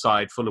hoofball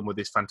side, Fulham with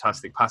this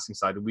fantastic passing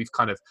side, and we've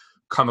kind of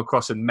come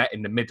across and met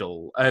in the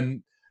middle.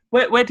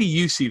 Where do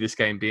you see this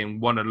game being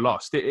won and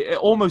lost? It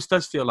almost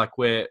does feel like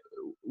we're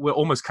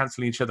almost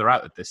cancelling each other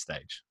out at this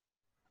stage.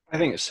 I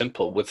think it's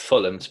simple. With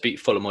Fulham, to beat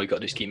Fulham, all you got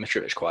to do is keep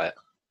Mitrovic quiet.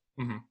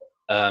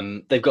 Mm-hmm.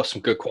 They've got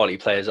some good quality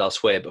players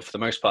elsewhere, but for the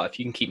most part, if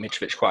you can keep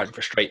Mitrovic quiet and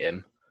frustrate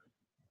him,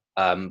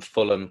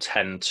 Fulham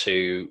tend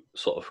to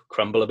sort of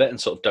crumble a bit and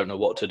sort of don't know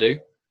what to do.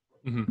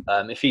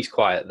 Mm-hmm. If he's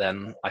quiet,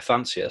 then I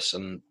fancy us.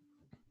 And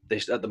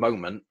at the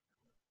moment,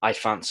 I'd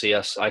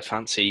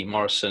fancy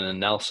Morrison and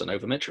Nelson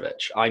over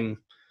Mitrovic. I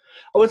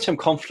wouldn't say I'm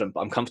confident, but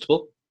I'm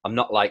comfortable. I'm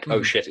not like,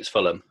 oh shit, it's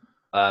Fulham.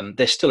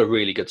 They're still a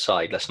really good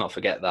side. Let's not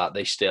forget that.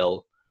 They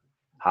still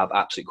have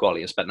absolute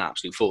quality and spent an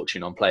absolute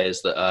fortune on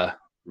players that are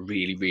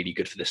really, really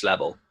good for this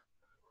level.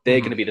 They're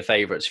going to be the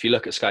favourites. If you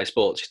look at Sky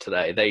Sports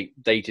today,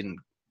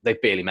 they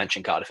barely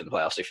mentioned Cardiff in the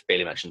playoffs. They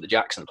barely mentioned the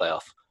Jackson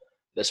playoff.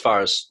 As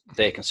far as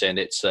they're concerned,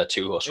 it's a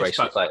two-horse race.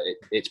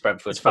 It's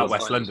Brentford. It's about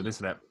West London,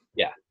 isn't it?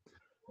 Yeah.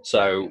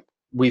 So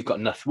we've got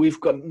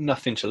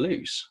nothing to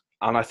lose,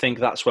 and I think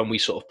that's when we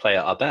sort of play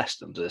at our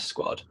best under this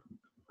squad.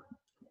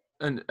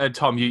 And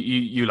Tom,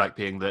 you like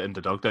being the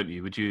underdog, don't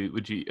you?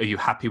 Are you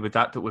happy with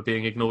that we're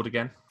being ignored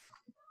again?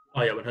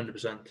 Oh yeah,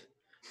 100%.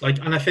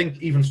 And I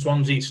think even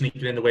Swansea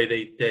sneaking in the way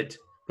they did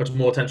puts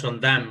more attention on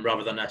them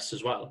rather than us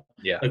as well.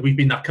 Yeah. We've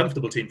been that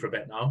comfortable team for a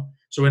bit now,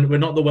 so we're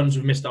not the ones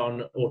who've missed out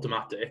on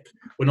automatic.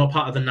 We're not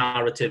part of the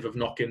narrative of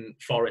knocking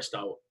Forest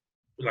out.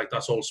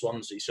 That's all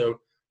Swansea.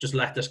 So just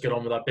let us get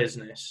on with our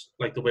business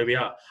the way we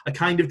are. I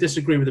kind of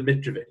disagree with the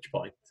Mitrovic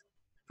point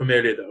from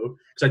earlier though,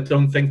 because I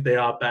don't think they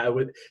are better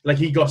with.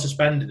 He got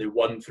suspended, they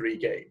won 3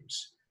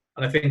 games,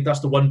 and I think that's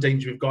the one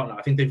danger we've got now.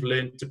 I think they've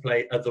learned to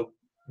play other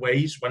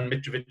ways when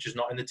Mitrovic is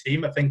not in the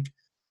team. I think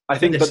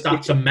the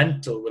stats are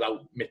mental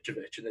without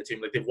Mitrovic in the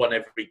team. They've won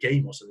every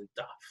game or something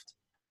daft.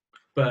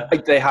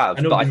 But they have.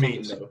 I know but what I you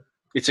think mean, though.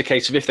 It's a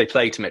case of if they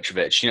play to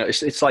Mitrovic,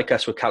 it's like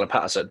us with Callum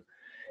Patterson.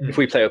 If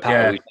we play with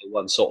Patterson, we play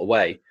one sort of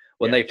way.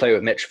 When they play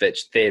with Mitrovic,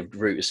 their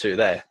route is through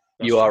there.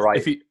 You are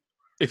right.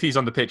 If he's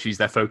on the pitch, he's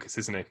their focus,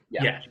 isn't he?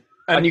 Yeah.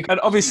 And you can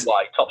obviously see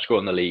why top scorer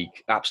in the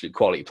league, absolute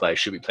quality player,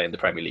 should be playing the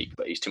Premier League,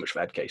 but he's too much of a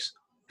head case.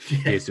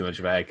 He is too much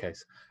of a head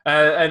case.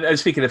 And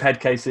speaking of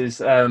head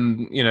cases,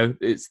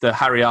 it's the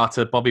Harry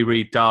Arter, Bobby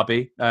Reid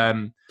derby.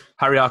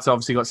 Harry Arter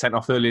obviously got sent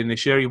off earlier in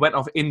this year. He went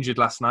off injured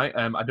last night.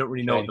 I don't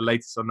really know what the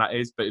latest on that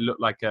is, but it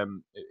looked like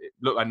no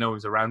one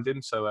was around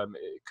him, so it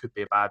could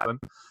be a bad one.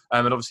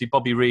 And obviously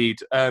Bobby Reid.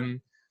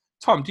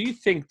 Tom, do you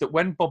think that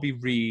when Bobby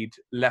Reid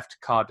left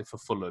Cardiff for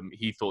Fulham,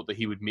 he thought that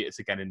he would meet us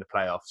again in the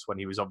playoffs when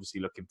he was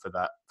obviously looking for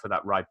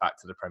that ride back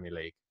to the Premier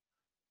League?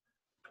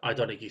 I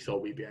don't think he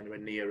thought we'd be anywhere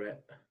near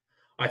it.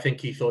 I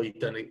think he thought he'd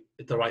done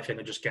the right thing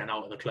of just getting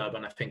out of the club,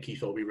 and I think he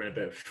thought we were in a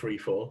bit of free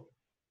fall.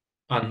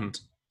 And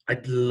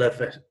I'd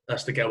love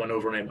us to get one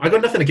over on him. I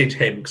got nothing against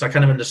him because I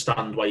kind of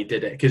understand why he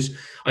did it, because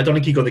I don't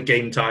think he got the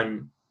game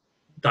time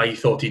that he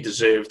thought he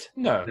deserved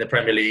in the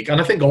Premier League.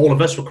 And I think all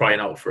of us were crying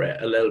out for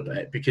it a little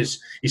bit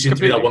because he seemed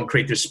to be that one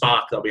creative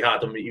spark that we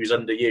had, and he was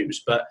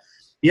underused. But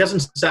he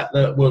hasn't set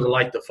the world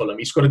alight to Fulham.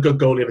 He scored a good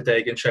goal the other day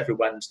against Sheffield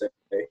Wednesday,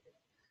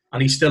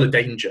 and he's still a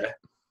danger.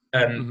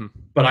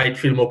 But I'd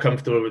feel more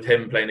comfortable with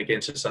him playing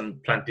against us than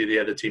plenty of the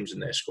other teams in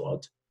their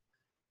squad,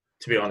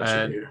 to be honest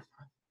with you.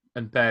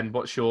 And Ben,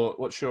 what's your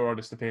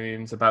honest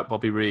opinions about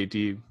Bobby Reid?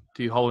 Do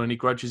you hold any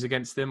grudges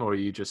against him, or are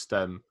you just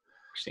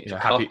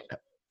happy?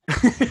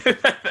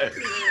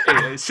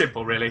 It's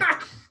simple, really.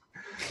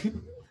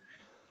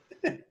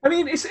 I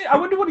mean, I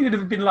wonder what he would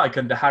have been like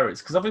under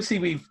Harris, because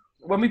obviously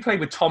when we play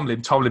with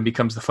Tomlin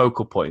becomes the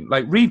focal point.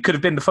 Reid could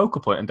have been the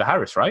focal point under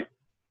Harris, right?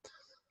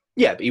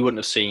 Yeah, but he wouldn't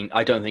have seen.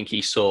 I don't think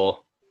he saw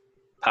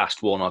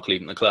past Warnock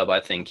leaving the club. I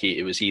think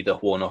it was either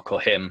Warnock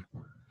or him.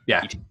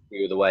 Yeah,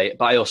 he the way.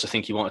 But I also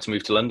think he wanted to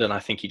move to London. I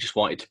think he just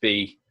wanted to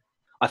be.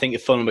 I think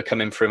if Fulham were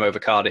coming for him over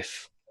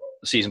Cardiff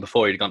the season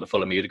before, he'd have gone to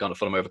Fulham. He'd have gone to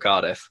Fulham over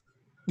Cardiff.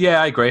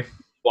 Yeah, I agree.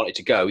 Wanted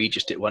to go. He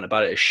just went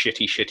about it a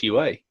shitty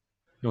way.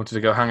 He wanted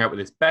to go hang out with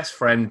his best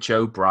friend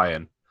Joe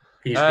Bryan.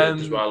 He's good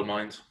as well,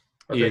 mind.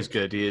 He is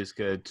good.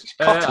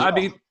 I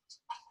mean,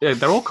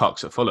 they're all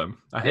cocks at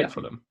Fulham. I hate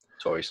Fulham.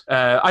 Tories.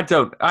 I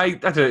don't.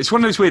 It's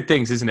one of those weird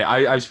things, isn't it?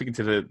 I was speaking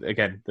to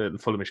the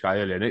Fulhamish guy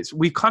earlier, and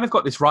we've kind of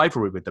got this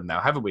rivalry with them now,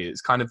 haven't we?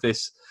 It's kind of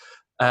this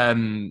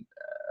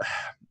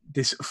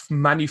this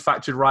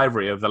manufactured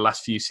rivalry of the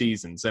last few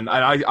seasons, and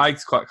I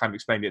quite kind of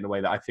explained it in a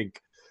way that I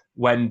think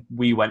when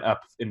we went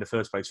up in the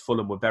first place,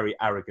 Fulham were very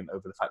arrogant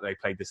over the fact that they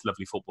played this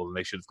lovely football and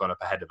they should have gone up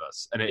ahead of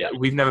us. And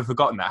we've never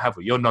forgotten that, have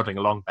we? You're nodding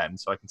along, Ben,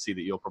 so I can see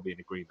that you're probably in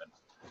agreement.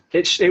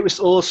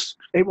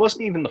 It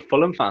wasn't even the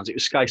Fulham fans; it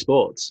was Sky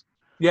Sports.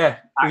 Yeah,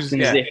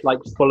 acting as if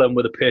Fulham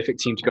were the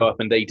perfect team to go up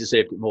and they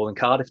deserved it more than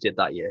Cardiff did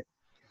that year.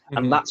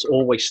 And that's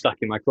always stuck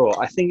in my craw.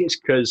 I think it's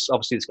because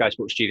obviously the Sky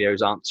Sports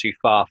studios aren't too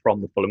far from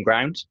the Fulham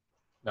ground.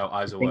 No,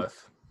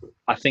 Isleworth.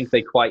 I think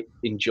they quite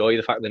enjoy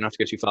the fact they don't have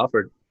to go too far for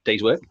a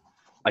day's work.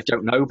 I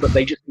don't know, but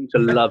they just seem to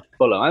love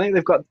Fulham. I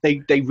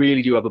think they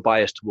really do have a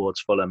bias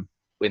towards Fulham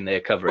in their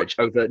coverage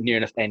over near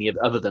enough any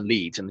other than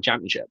Leeds in the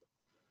Championship.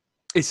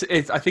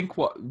 I think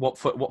what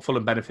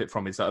Fulham benefit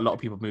from is that a lot of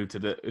people moved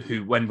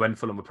to when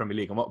Fulham were Premier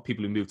League, and a lot of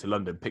people who moved to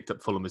London picked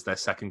up Fulham as their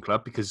second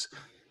club because,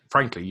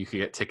 frankly, you could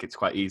get tickets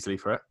quite easily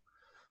for it.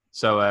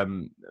 So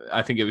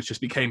I think it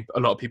just became a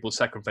lot of people's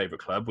second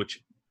favourite club,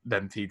 which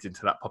then feeds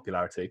into that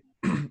popularity.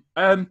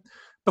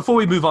 Before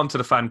we move on to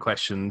the fan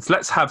questions,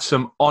 let's have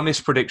some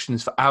honest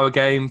predictions for our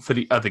game, for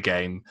the other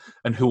game,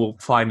 and who will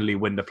finally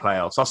win the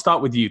playoffs. I'll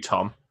start with you,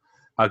 Tom.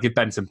 I'll give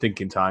Ben some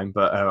thinking time,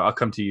 but I'll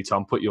come to you,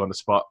 Tom, put you on the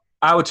spot.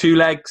 Our 2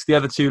 legs, the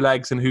other 2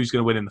 legs, and who's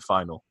going to win in the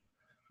final?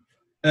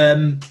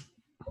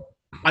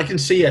 I can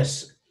see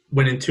us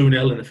winning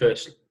 2-0 in the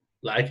first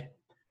leg.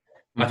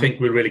 Mm-hmm. I think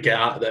we'll really get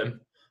out of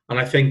them. And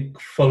I think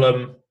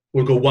Fulham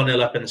will go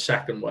 1-0 up in the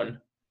second one,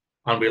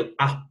 and we'll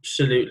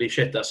absolutely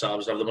shit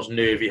ourselves and have the most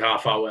nervy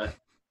half hour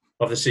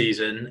of the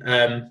season.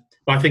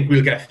 But I think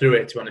we'll get through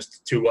it, to be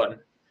honest, 2-1.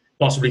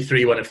 Possibly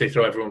 3-1 if they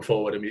throw everyone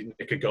forward and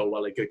it could go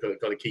well. They could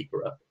got the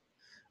keeper up.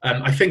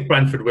 I think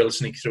Brentford will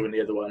sneak through in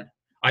the other one.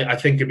 I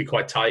think it'd be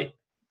quite tight,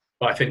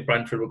 but I think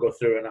Brentford will go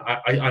through. And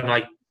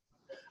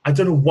I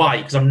don't know why,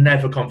 because I'm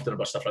never confident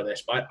about stuff like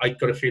this, but I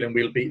got a feeling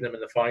we'll beat them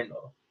in the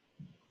final.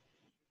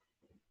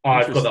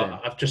 I've got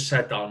that. I've just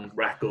said that on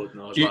record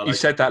now. You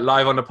said that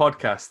live on the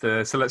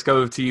podcast. So let's go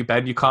over to you,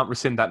 Ben. You can't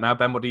rescind that now.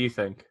 Ben, what do you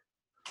think?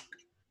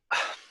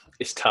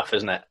 It's tough,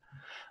 isn't it?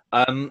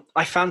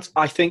 I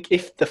think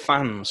if the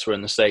fans were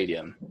in the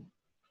stadium,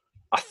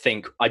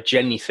 I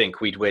genuinely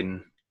think we'd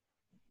win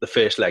the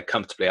first leg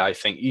comfortably. I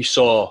think you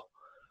saw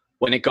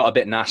when it got a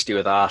bit nasty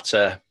with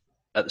Arta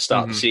at the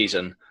start of the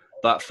season,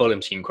 that Fulham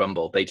team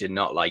crumbled. They did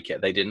not like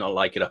it. They did not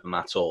like it up them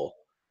at all.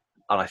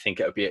 And I think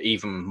it would be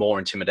even more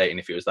intimidating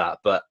if it was that.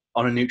 But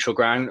on a neutral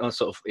ground,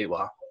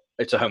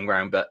 it's a home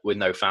ground, but with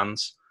no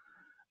fans,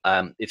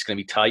 it's going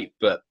to be tight.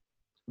 But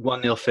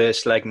 1-0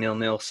 first leg,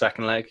 0-0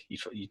 second leg.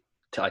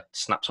 I'd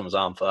snap someone's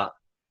arm for that.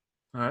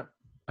 All right.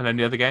 And then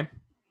the other game?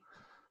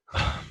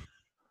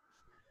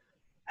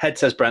 Head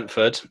says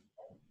Brentford.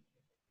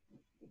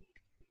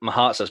 My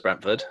heart says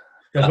Brentford.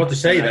 I was about to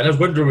say then. I was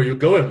wondering where you're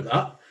going with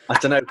that. I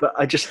don't know, but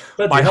I just...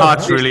 My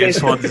heart's really in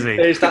Swansea.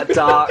 There's that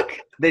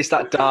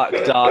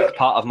dark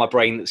part of my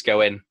brain that's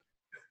going,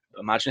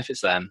 imagine if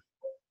it's them.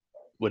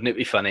 Wouldn't it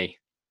be funny?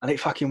 And it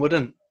fucking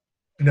wouldn't.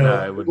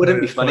 No, it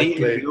wouldn't be funny.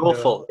 It'd be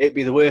awful. No. It'd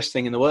be the worst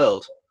thing in the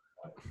world.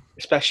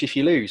 Especially if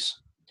you lose.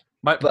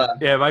 My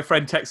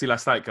friend texted me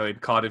last night going,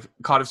 Cardiff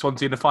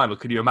Swansea in the final.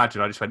 Can you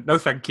imagine? I just went, no,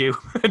 thank you.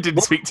 I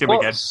didn't speak to him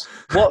again.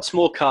 What's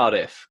more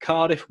Cardiff?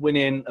 Cardiff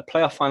winning a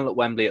playoff final at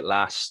Wembley at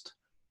last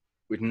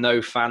with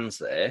no fans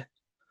there,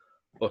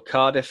 or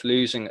Cardiff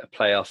losing a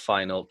playoff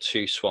final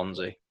to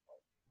Swansea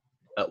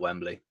at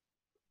Wembley?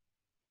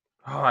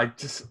 Oh, I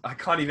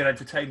can't even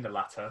entertain the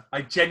latter.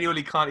 I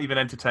genuinely can't even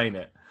entertain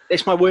it.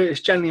 It's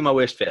genuinely my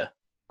worst fear.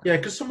 Yeah,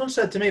 because someone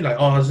said to me, like,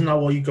 oh, isn't that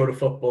what you go to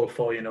football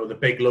for? You know, the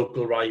big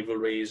local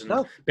rivalries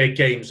and big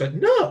games. Like,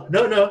 no.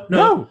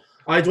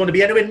 I don't want to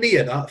be anywhere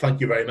near that. Thank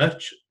you very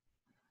much.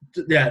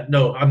 Yeah,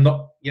 no, I'm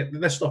not. Yeah,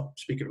 let's stop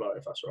speaking about it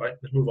if that's all right.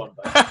 Let's move on.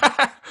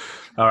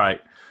 All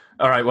right.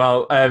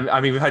 Well,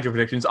 we've had your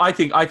predictions. I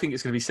think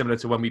it's going to be similar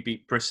to when we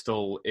beat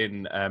Bristol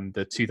in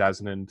the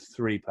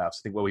 2003 playoffs. I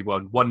think where we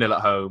won 1-0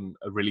 at home,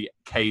 a really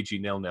cagey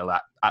 0-0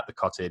 at the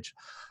Cottage.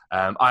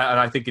 And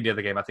I think in the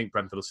other game, I think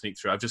Brentford will sneak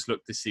through. I've just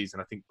looked this season.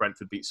 I think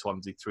Brentford beat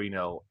Swansea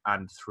 3-0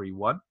 and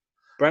 3-1.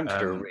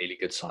 Brentford are a really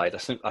good side.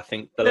 I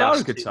think the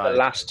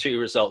last 2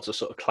 results have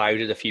sort of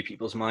clouded a few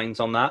people's minds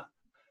on that.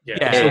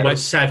 Yeah. They won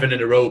 7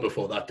 in a row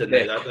before that, didn't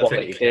they?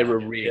 They're a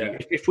really. Yeah.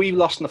 If we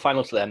lost in the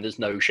final to them, there's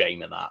no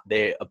shame in that.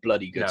 They're a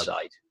bloody good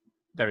side.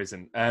 There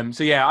isn't. I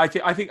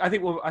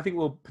think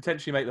we'll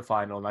potentially make the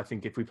final, and I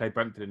think if we play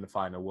Brentford in the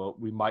final,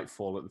 we might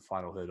fall at the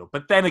final hurdle.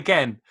 But then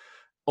again,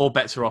 all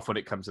bets are off when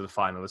it comes to the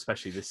final,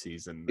 especially this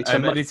season. It's a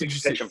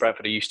pitch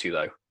Brentford are used to,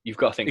 though. You've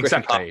got to think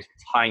Griffin Park's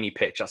a tiny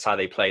pitch. That's how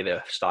they play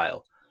their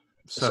style.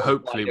 So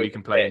hopefully we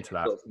can play into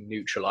that.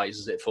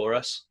 Neutralises it for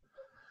us.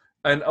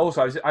 And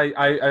also, I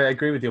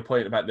agree with your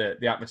point about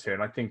the atmosphere,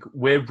 and I think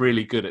we're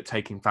really good at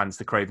taking fans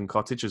to Craven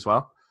Cottage as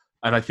well.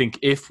 And I think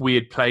if we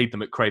had played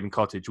them at Craven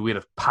Cottage, we'd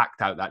have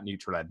packed out that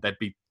neutral end. There'd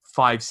be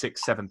 5,000,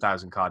 6,000,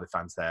 7,000 Cardiff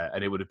fans there,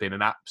 and it would have been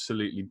an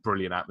absolutely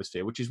brilliant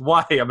atmosphere, which is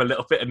why I'm a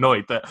little bit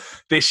annoyed that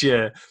this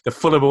year the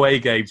Fulham away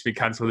game's been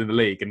cancelled in the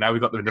league, and now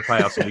we've got them in the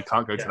playoffs, and we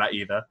can't go to that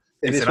either.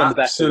 It's an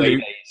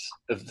absolute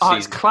of the season.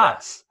 It's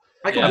class.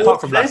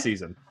 Apart from last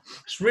season.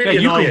 It's really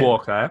annoying. You can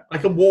walk there. I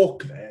can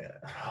walk there.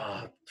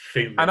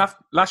 And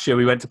last year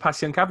we went to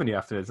Passyunk Avenue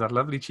afterwards. Had a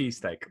lovely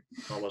cheesesteak.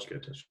 That was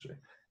good, actually.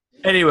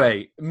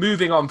 Anyway,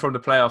 moving on from the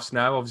playoffs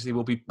now. Obviously,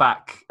 we'll be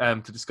back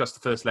to discuss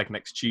the first leg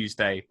next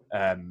Tuesday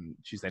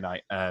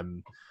night.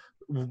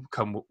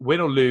 Come win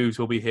or lose,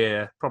 we'll be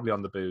here, probably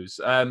on the booze.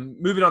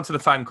 Moving on to the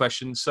fan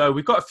questions. So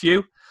we've got a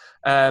few.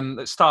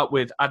 Let's start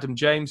with Adam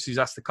James, who's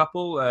asked a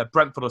couple.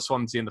 Brentford or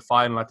Swansea in the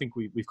final? I think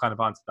we've kind of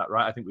answered that,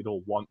 right? I think we'd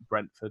all want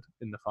Brentford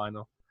in the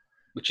final.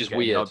 Which is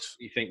weird. Nods.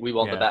 You think we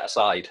want the better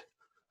side.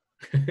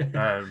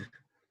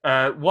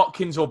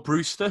 Watkins or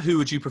Brewster? Who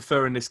would you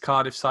prefer in this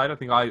Cardiff side? I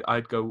think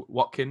I'd go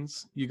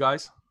Watkins. You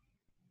guys?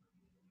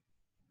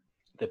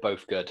 They're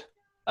both good.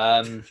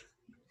 Watkins,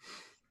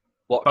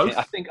 Both?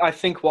 I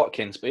think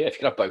Watkins, but yeah, if you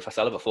could have both, that's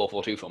a hell of a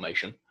 4-4-2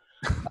 formation.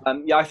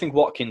 Yeah, I think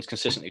Watkins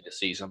consistently this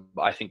season,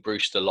 but I think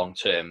Brewster long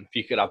term. If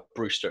you could have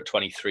Brewster at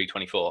 23,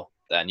 24,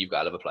 then you've got a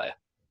hell of a player.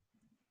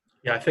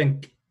 Yeah, I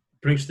think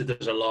Brewster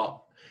does a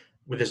lot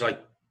with his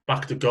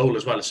back to goal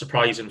as well. It's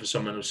surprising for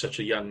someone who's such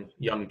a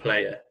young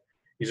player.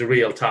 He's a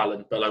real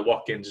talent, but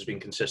Watkins has been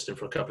consistent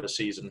for a couple of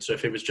seasons. So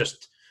if it was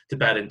just to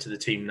bet into the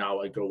team now,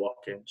 I'd go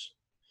Watkins.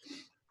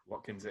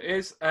 Watkins it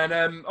is. And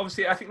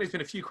obviously, I think there's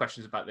been a few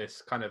questions about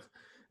this kind of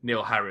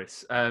Neil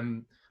Harris.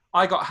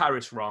 I got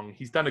Harris wrong.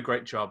 He's done a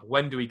great job.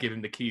 When do we give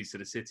him the keys to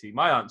the city?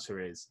 My answer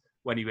is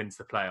when he wins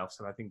the playoffs.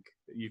 And I think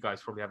you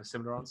guys probably have a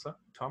similar answer.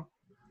 Tom?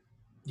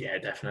 Yeah,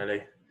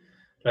 definitely.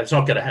 Let's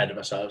not get ahead of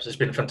ourselves. It's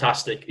been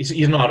fantastic.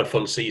 He's not had a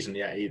full season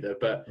yet either.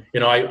 But,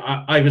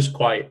 I was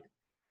quite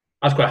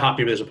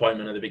happy with his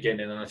appointment at the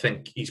beginning. And I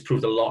think he's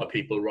proved a lot of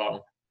people wrong.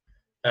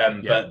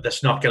 But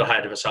let's not get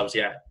ahead of ourselves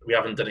yet. We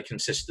haven't done it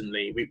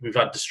consistently. We've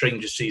had the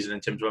strangest season in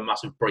terms of a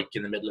massive break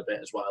in the middle of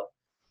it as well.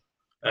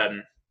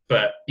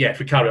 But yeah, if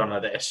we carry on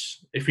like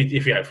this, if we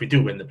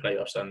do win the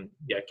playoffs, then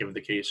yeah, give him the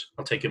keys.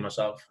 I'll take it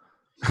myself.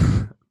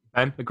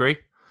 Ben, agree?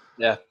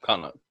 Yeah,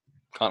 can't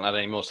add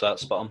any more to that.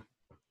 Spot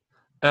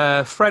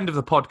on. Friend of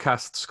the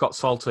podcast, Scott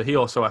Salter, he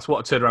also asked,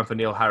 what a turnaround for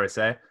Neil Harris,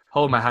 eh?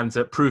 Hold my hands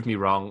up, prove me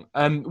wrong.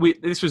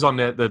 This was on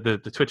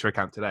the Twitter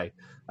account today.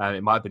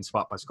 It might have been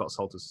sparked by Scott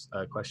Salter's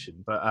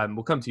question. But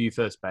we'll come to you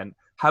first, Ben.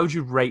 How would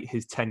you rate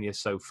his tenure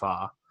so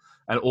far?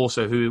 And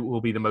also, who will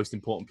be the most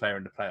important player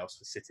in the playoffs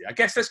for City? I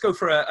guess let's go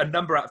for a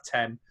number out of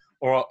 10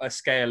 or a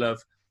scale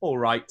of all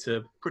right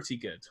to pretty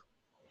good.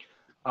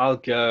 I'll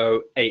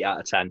go 8 out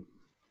of 10.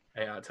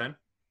 8 out of 10.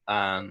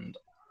 And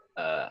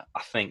I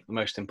think the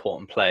most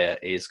important player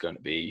is going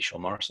to be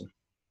Sean Morrison.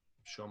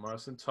 Sean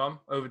Morrison. Tom,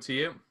 over to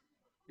you.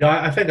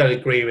 Yeah, I think I'd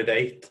agree with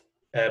 8,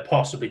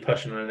 possibly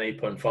pushing on an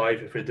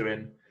 8.5 if we're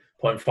doing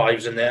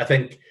 0.5s in there. I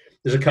think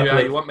there's a couple Yeah,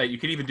 you want, mate. You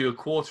could even do a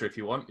quarter if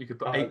you want. You could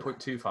put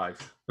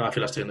 8.25. No, I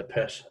feel that's doing the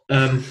piss.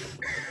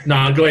 No,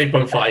 I'll go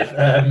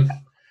 8.5.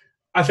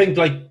 I think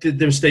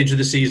there was a stage of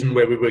the season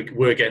where we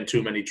were getting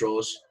too many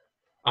draws,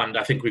 and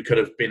I think we could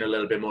have been a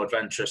little bit more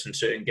adventurous in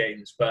certain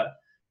games. But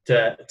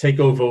to take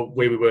over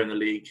where we were in the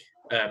league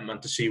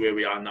and to see where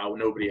we are now,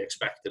 nobody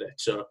expected it.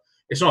 So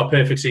it's not a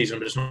perfect season,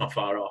 but it's not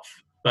far off.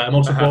 But a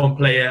most important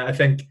player, I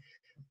think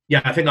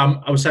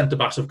our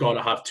centre-backs have got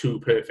to have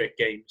 2 perfect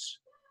games.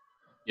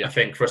 Yeah. I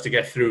think for us to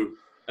get through.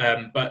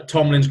 But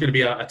Tomlin's going to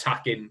be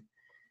attacking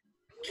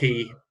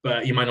key,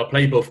 but he might not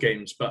play both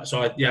games. But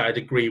so I'd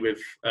agree with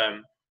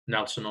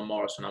Nelson or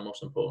Morrison are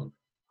most important.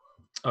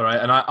 All right,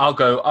 and I'll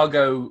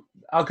go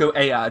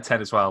 8 out of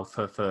 10 as well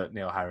for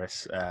Neil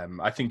Harris.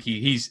 I think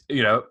he's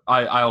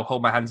I'll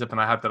hold my hands up,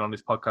 and I have done on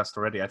this podcast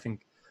already. I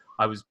think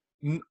I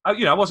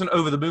wasn't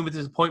over the moon with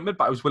his appointment,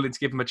 but I was willing to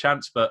give him a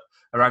chance. But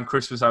around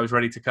Christmas, I was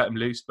ready to cut him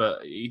loose.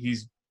 But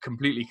he's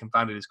completely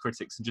confounded his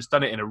critics and just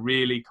done it in a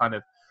really kind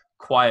of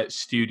quiet,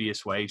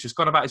 studious way. He's just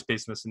gone about his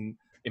business and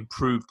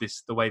improved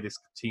the way this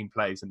team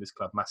plays and this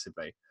club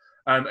massively.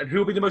 And who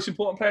will be the most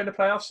important player in the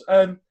playoffs?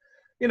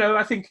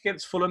 I think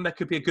against Fulham, there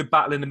could be a good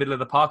battle in the middle of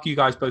the park. You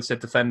guys both said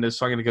defenders,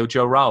 so I'm going to go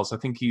Joe Ralls. I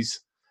think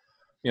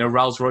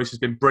Ralls-Royce has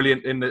been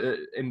brilliant in the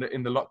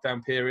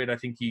lockdown period. I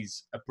think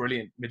he's a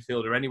brilliant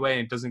midfielder anyway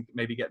and doesn't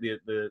maybe get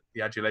the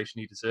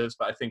adulation he deserves.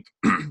 But I think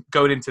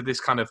going into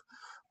this kind of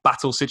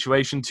battle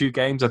situation, 2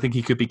 games, I think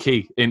he could be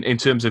key in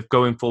terms of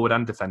going forward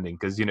and defending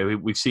because,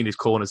 we've seen his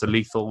corners are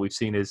lethal. We've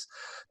seen his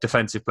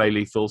defensive play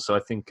lethal. So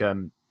I think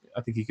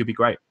he could be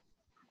great.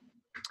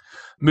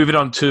 Moving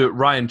on to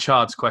Ryan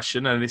Chard's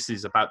question, and this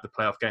is about the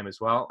playoff game as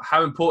well.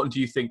 How important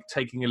do you think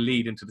taking a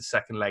lead into the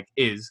second leg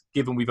is,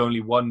 given we've only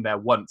won there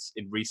once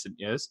in recent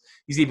years?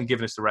 He's even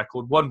given us the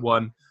record,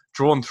 1-1,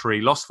 drawn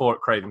 3, lost 4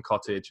 at Craven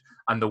Cottage,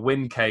 and the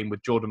win came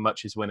with Jordan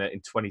Much's winner in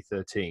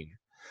 2013.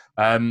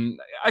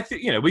 I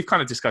think, we've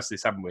kind of discussed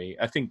this, haven't we?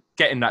 I think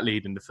getting that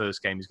lead in the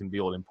first game is going to be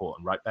all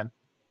important, right, Ben?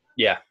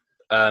 Yeah.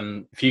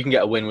 If you can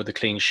get a win with a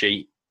clean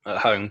sheet at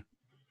home,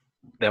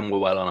 then we're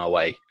well on our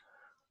way.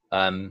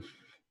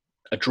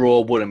 A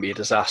draw wouldn't be a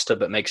disaster,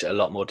 but makes it a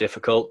lot more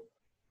difficult.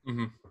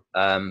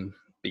 Mm-hmm.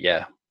 But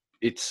yeah,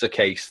 it's a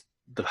case.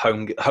 The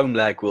home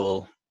leg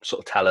will sort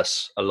of tell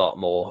us a lot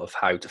more of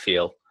how to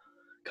feel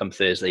come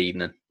Thursday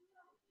evening.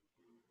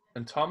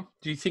 And Tom,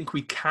 do you think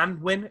we can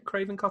win at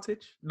Craven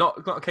Cottage?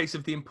 Not a case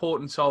of the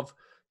importance of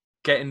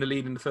getting the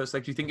lead in the first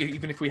leg. Do you think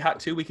even if we had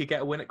to, we could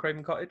get a win at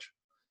Craven Cottage?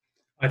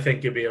 I think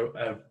it'd be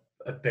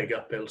a big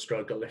uphill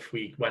struggle if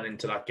we went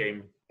into that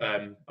game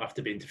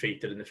after being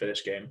defeated in the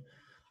first game.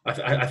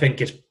 I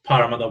think it's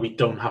paramount that we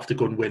don't have to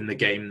go and win the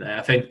game there.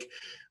 I think,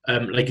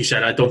 like you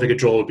said, I don't think a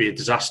draw would be a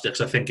disaster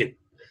because I think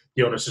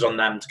the onus is on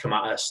them to come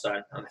at us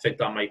then, and I think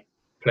that might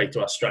play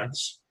to our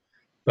strengths.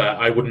 But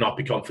I would not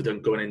be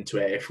confident going into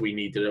it if we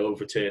needed to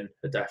overturn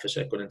a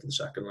deficit going into the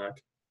second leg.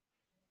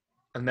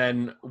 And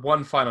then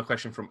one final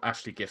question from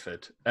Ashley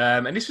Gifford.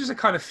 And this was a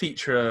kind of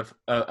feature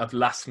of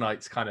last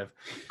night's kind of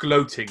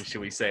gloating,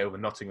 shall we say, over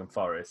Nottingham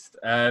Forest.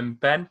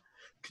 Ben,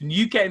 can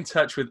you get in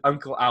touch with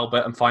Uncle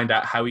Albert and find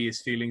out how he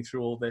is feeling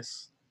through all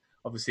this?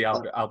 obviously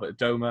Albert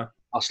Adoma.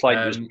 I'll slide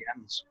to his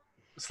DMs.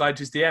 Slide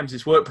to his DMs.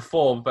 It's worked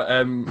before, but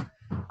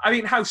I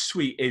mean, how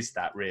sweet is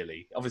that,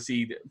 really?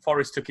 Obviously,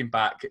 Forest took him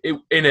back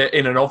in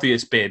an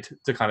obvious bid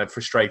to kind of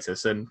frustrate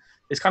us, and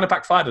it's kind of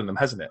backfired on them,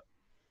 hasn't it?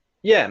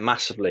 Yeah,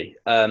 massively.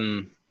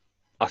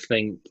 I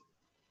think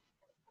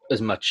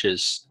as much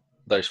as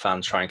those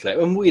fans try and claim,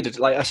 and we did,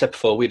 like I said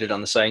before, we'd have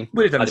done the same.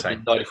 We'd have done the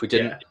same. If we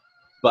didn't.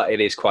 But it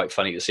is quite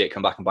funny to see it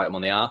come back and bite him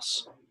on the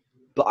arse.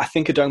 But I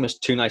think Adoma's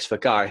too nice for a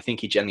guy. I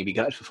think he'd generally be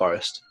gutted for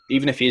Forest.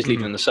 Even if he is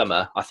leaving in the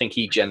summer, I think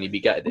he'd generally be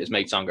gutted that his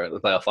mates aren't going to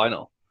the playoff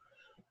final.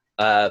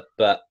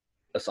 But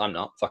I'm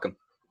not. Fuck him.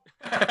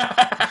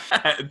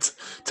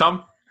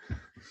 Tom?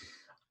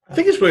 I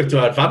think it's worked to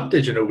our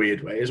advantage in a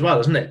weird way as well,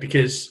 isn't it?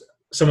 Because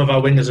some of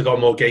our wingers have got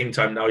more game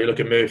time now. You look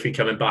at Murphy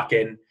coming back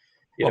in.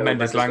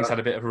 Mendes Lang's had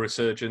a bit of a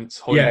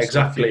resurgence. Yeah,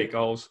 exactly.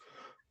 Goals.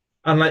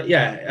 And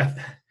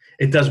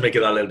it does make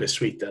it a little bit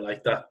sweeter,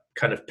 like that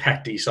kind of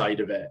petty side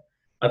of it.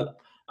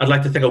 I'd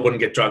like to think I wouldn't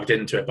get dragged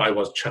into it, but I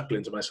was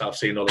chuckling to myself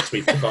seeing all the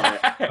tweets about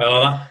it.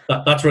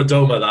 That's for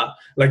Adoma, that.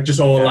 Like, just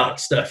all that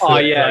stuff. Oh,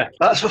 yeah.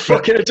 That's for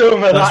fucking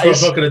Adoma,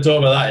 That's for fucking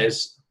Adoma, that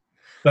is.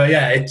 But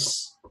yeah,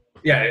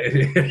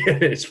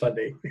 it's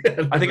funny.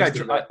 I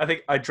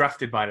think I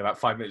drafted mine about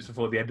 5 minutes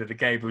before the end of the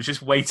game. I was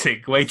just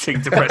waiting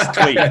to press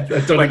tweet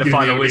when the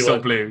final whistle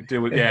blew.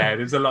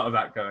 There's a lot of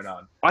that going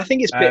on. I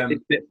think it's a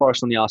bit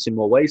Forest on the arse in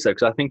more ways, though,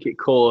 because I think it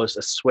caused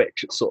a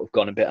switch that's sort of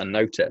gone a bit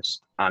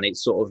unnoticed, and it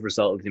sort of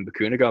resulted in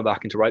Bacuna going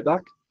back into right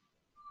back.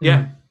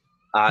 Yeah.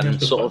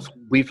 And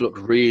we've looked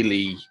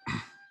really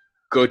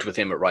good with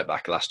him at right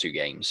back the last 2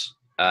 games.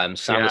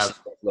 Sanders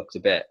looked a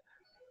bit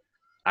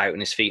out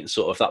on his feet, and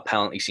sort of that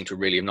penalty seemed to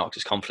really have knocked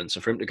his confidence.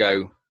 And for him to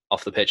go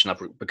off the pitch and have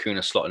Bacuna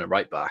slotting at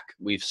right back,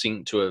 we've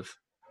seemed to have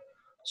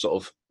sort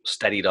of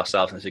steadied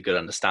ourselves into a good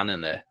understanding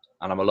there.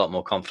 And I'm a lot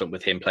more confident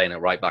with him playing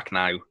at right back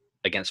now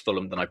against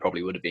Fulham than I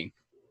probably would have been.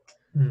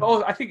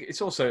 Well, I think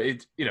it's also,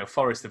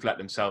 Forest have let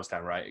themselves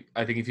down, right?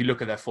 I think if you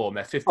look at their form,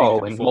 they're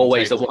 15th in more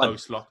ways than one.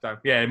 Post-lockdown.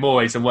 Yeah, in more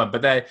ways than one.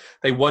 But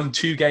they won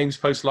 2 games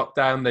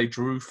post-lockdown. They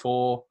drew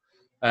 4.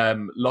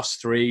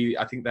 Lost 3.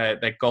 I think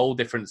their goal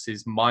difference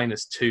is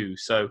 -2.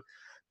 So,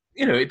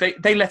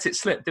 they let it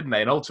slip, didn't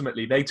they? And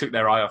ultimately, they took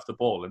their eye off the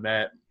ball, and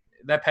they're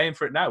paying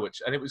for it now.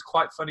 And it was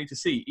quite funny to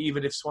see.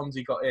 Even if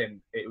Swansea got in,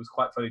 it was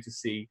quite funny to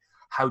see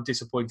how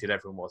disappointed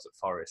everyone was at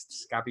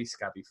Forest. Scabby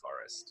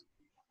Forest.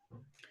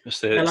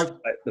 Just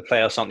the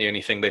playoffs aren't the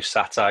only thing they've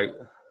sat out.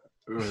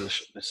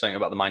 There's something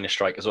about the miners'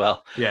 strike as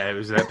well. Yeah, it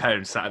was their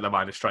parents sat at the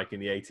miners' strike in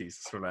the 80s,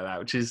 something like that,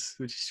 which is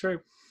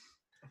true.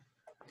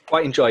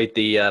 Quite enjoyed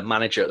the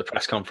manager at the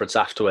press conference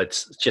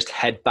afterwards. Just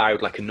head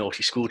bowed like a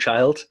naughty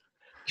schoolchild.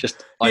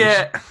 Just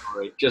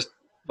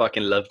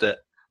fucking loved it.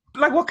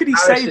 Like, what could he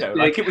say though?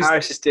 Like, it was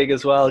Harris's dig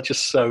as well.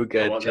 Just so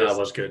good. That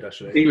was good,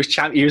 actually. He was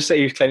claiming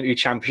to be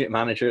championship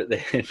manager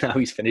now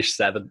he's finished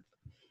 7th.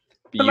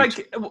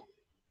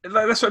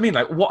 But that's what I mean.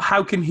 Like,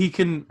 how can he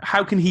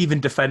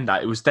even defend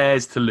that? It was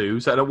theirs to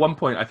lose. And at one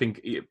point, I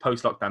think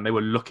post lockdown, they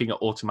were looking at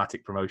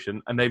automatic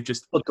promotion, and they've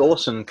just. Well,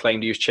 Dawson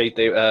claimed he was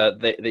cheated.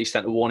 They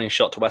sent a warning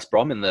shot to West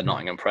Brom in the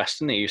Nottingham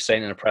Preston. He was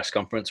saying in a press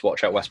conference,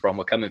 "Watch out, West Brom,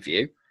 we're coming for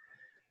you."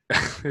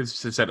 They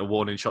sent a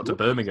warning shot to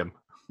Birmingham.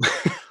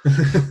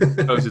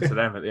 Closer to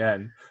them at the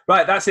end.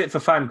 Right, that's it for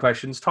fan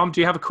questions. Tom,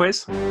 do you have a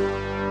quiz?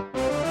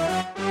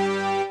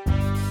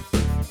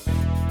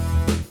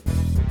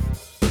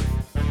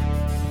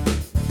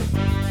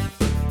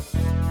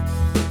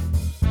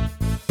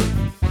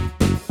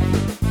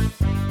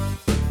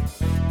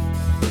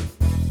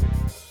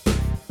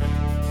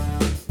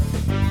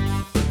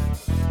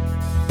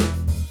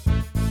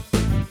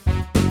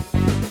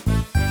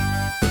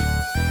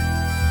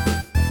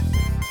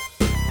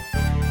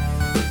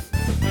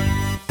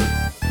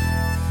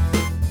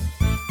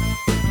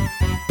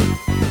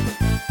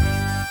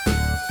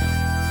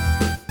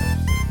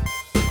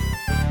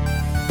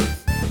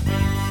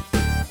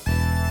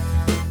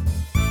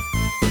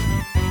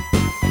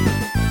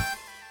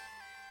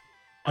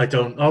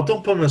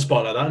 Don't put me on the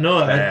spot like that. No,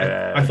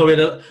 I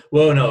thought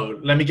no,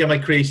 let me get my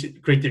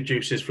creative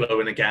juices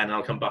flowing again.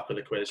 I'll come back with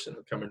a quiz in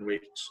the coming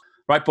weeks.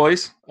 Right,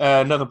 boys,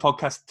 another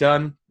podcast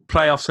done.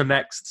 Playoffs are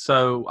next,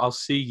 so I'll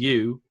see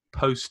you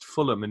post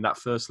Fulham in that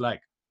first leg.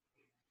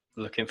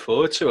 Looking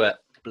forward to it.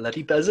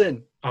 Bloody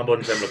buzzing. I'm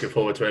looking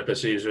forward to it, but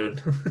see you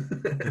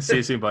soon. See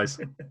you soon, boys.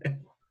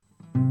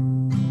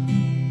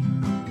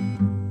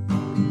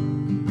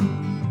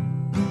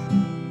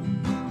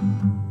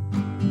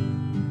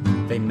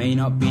 They may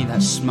not be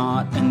that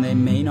smart and they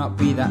may not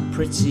be that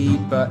pretty,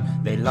 but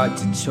they like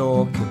to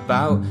talk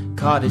about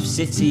Cardiff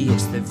City.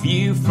 It's the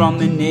view from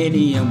the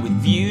Ninian, with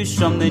views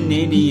from the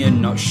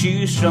Ninian, not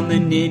shoes from the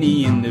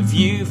Ninian, the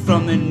view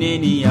from the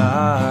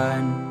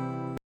Ninian.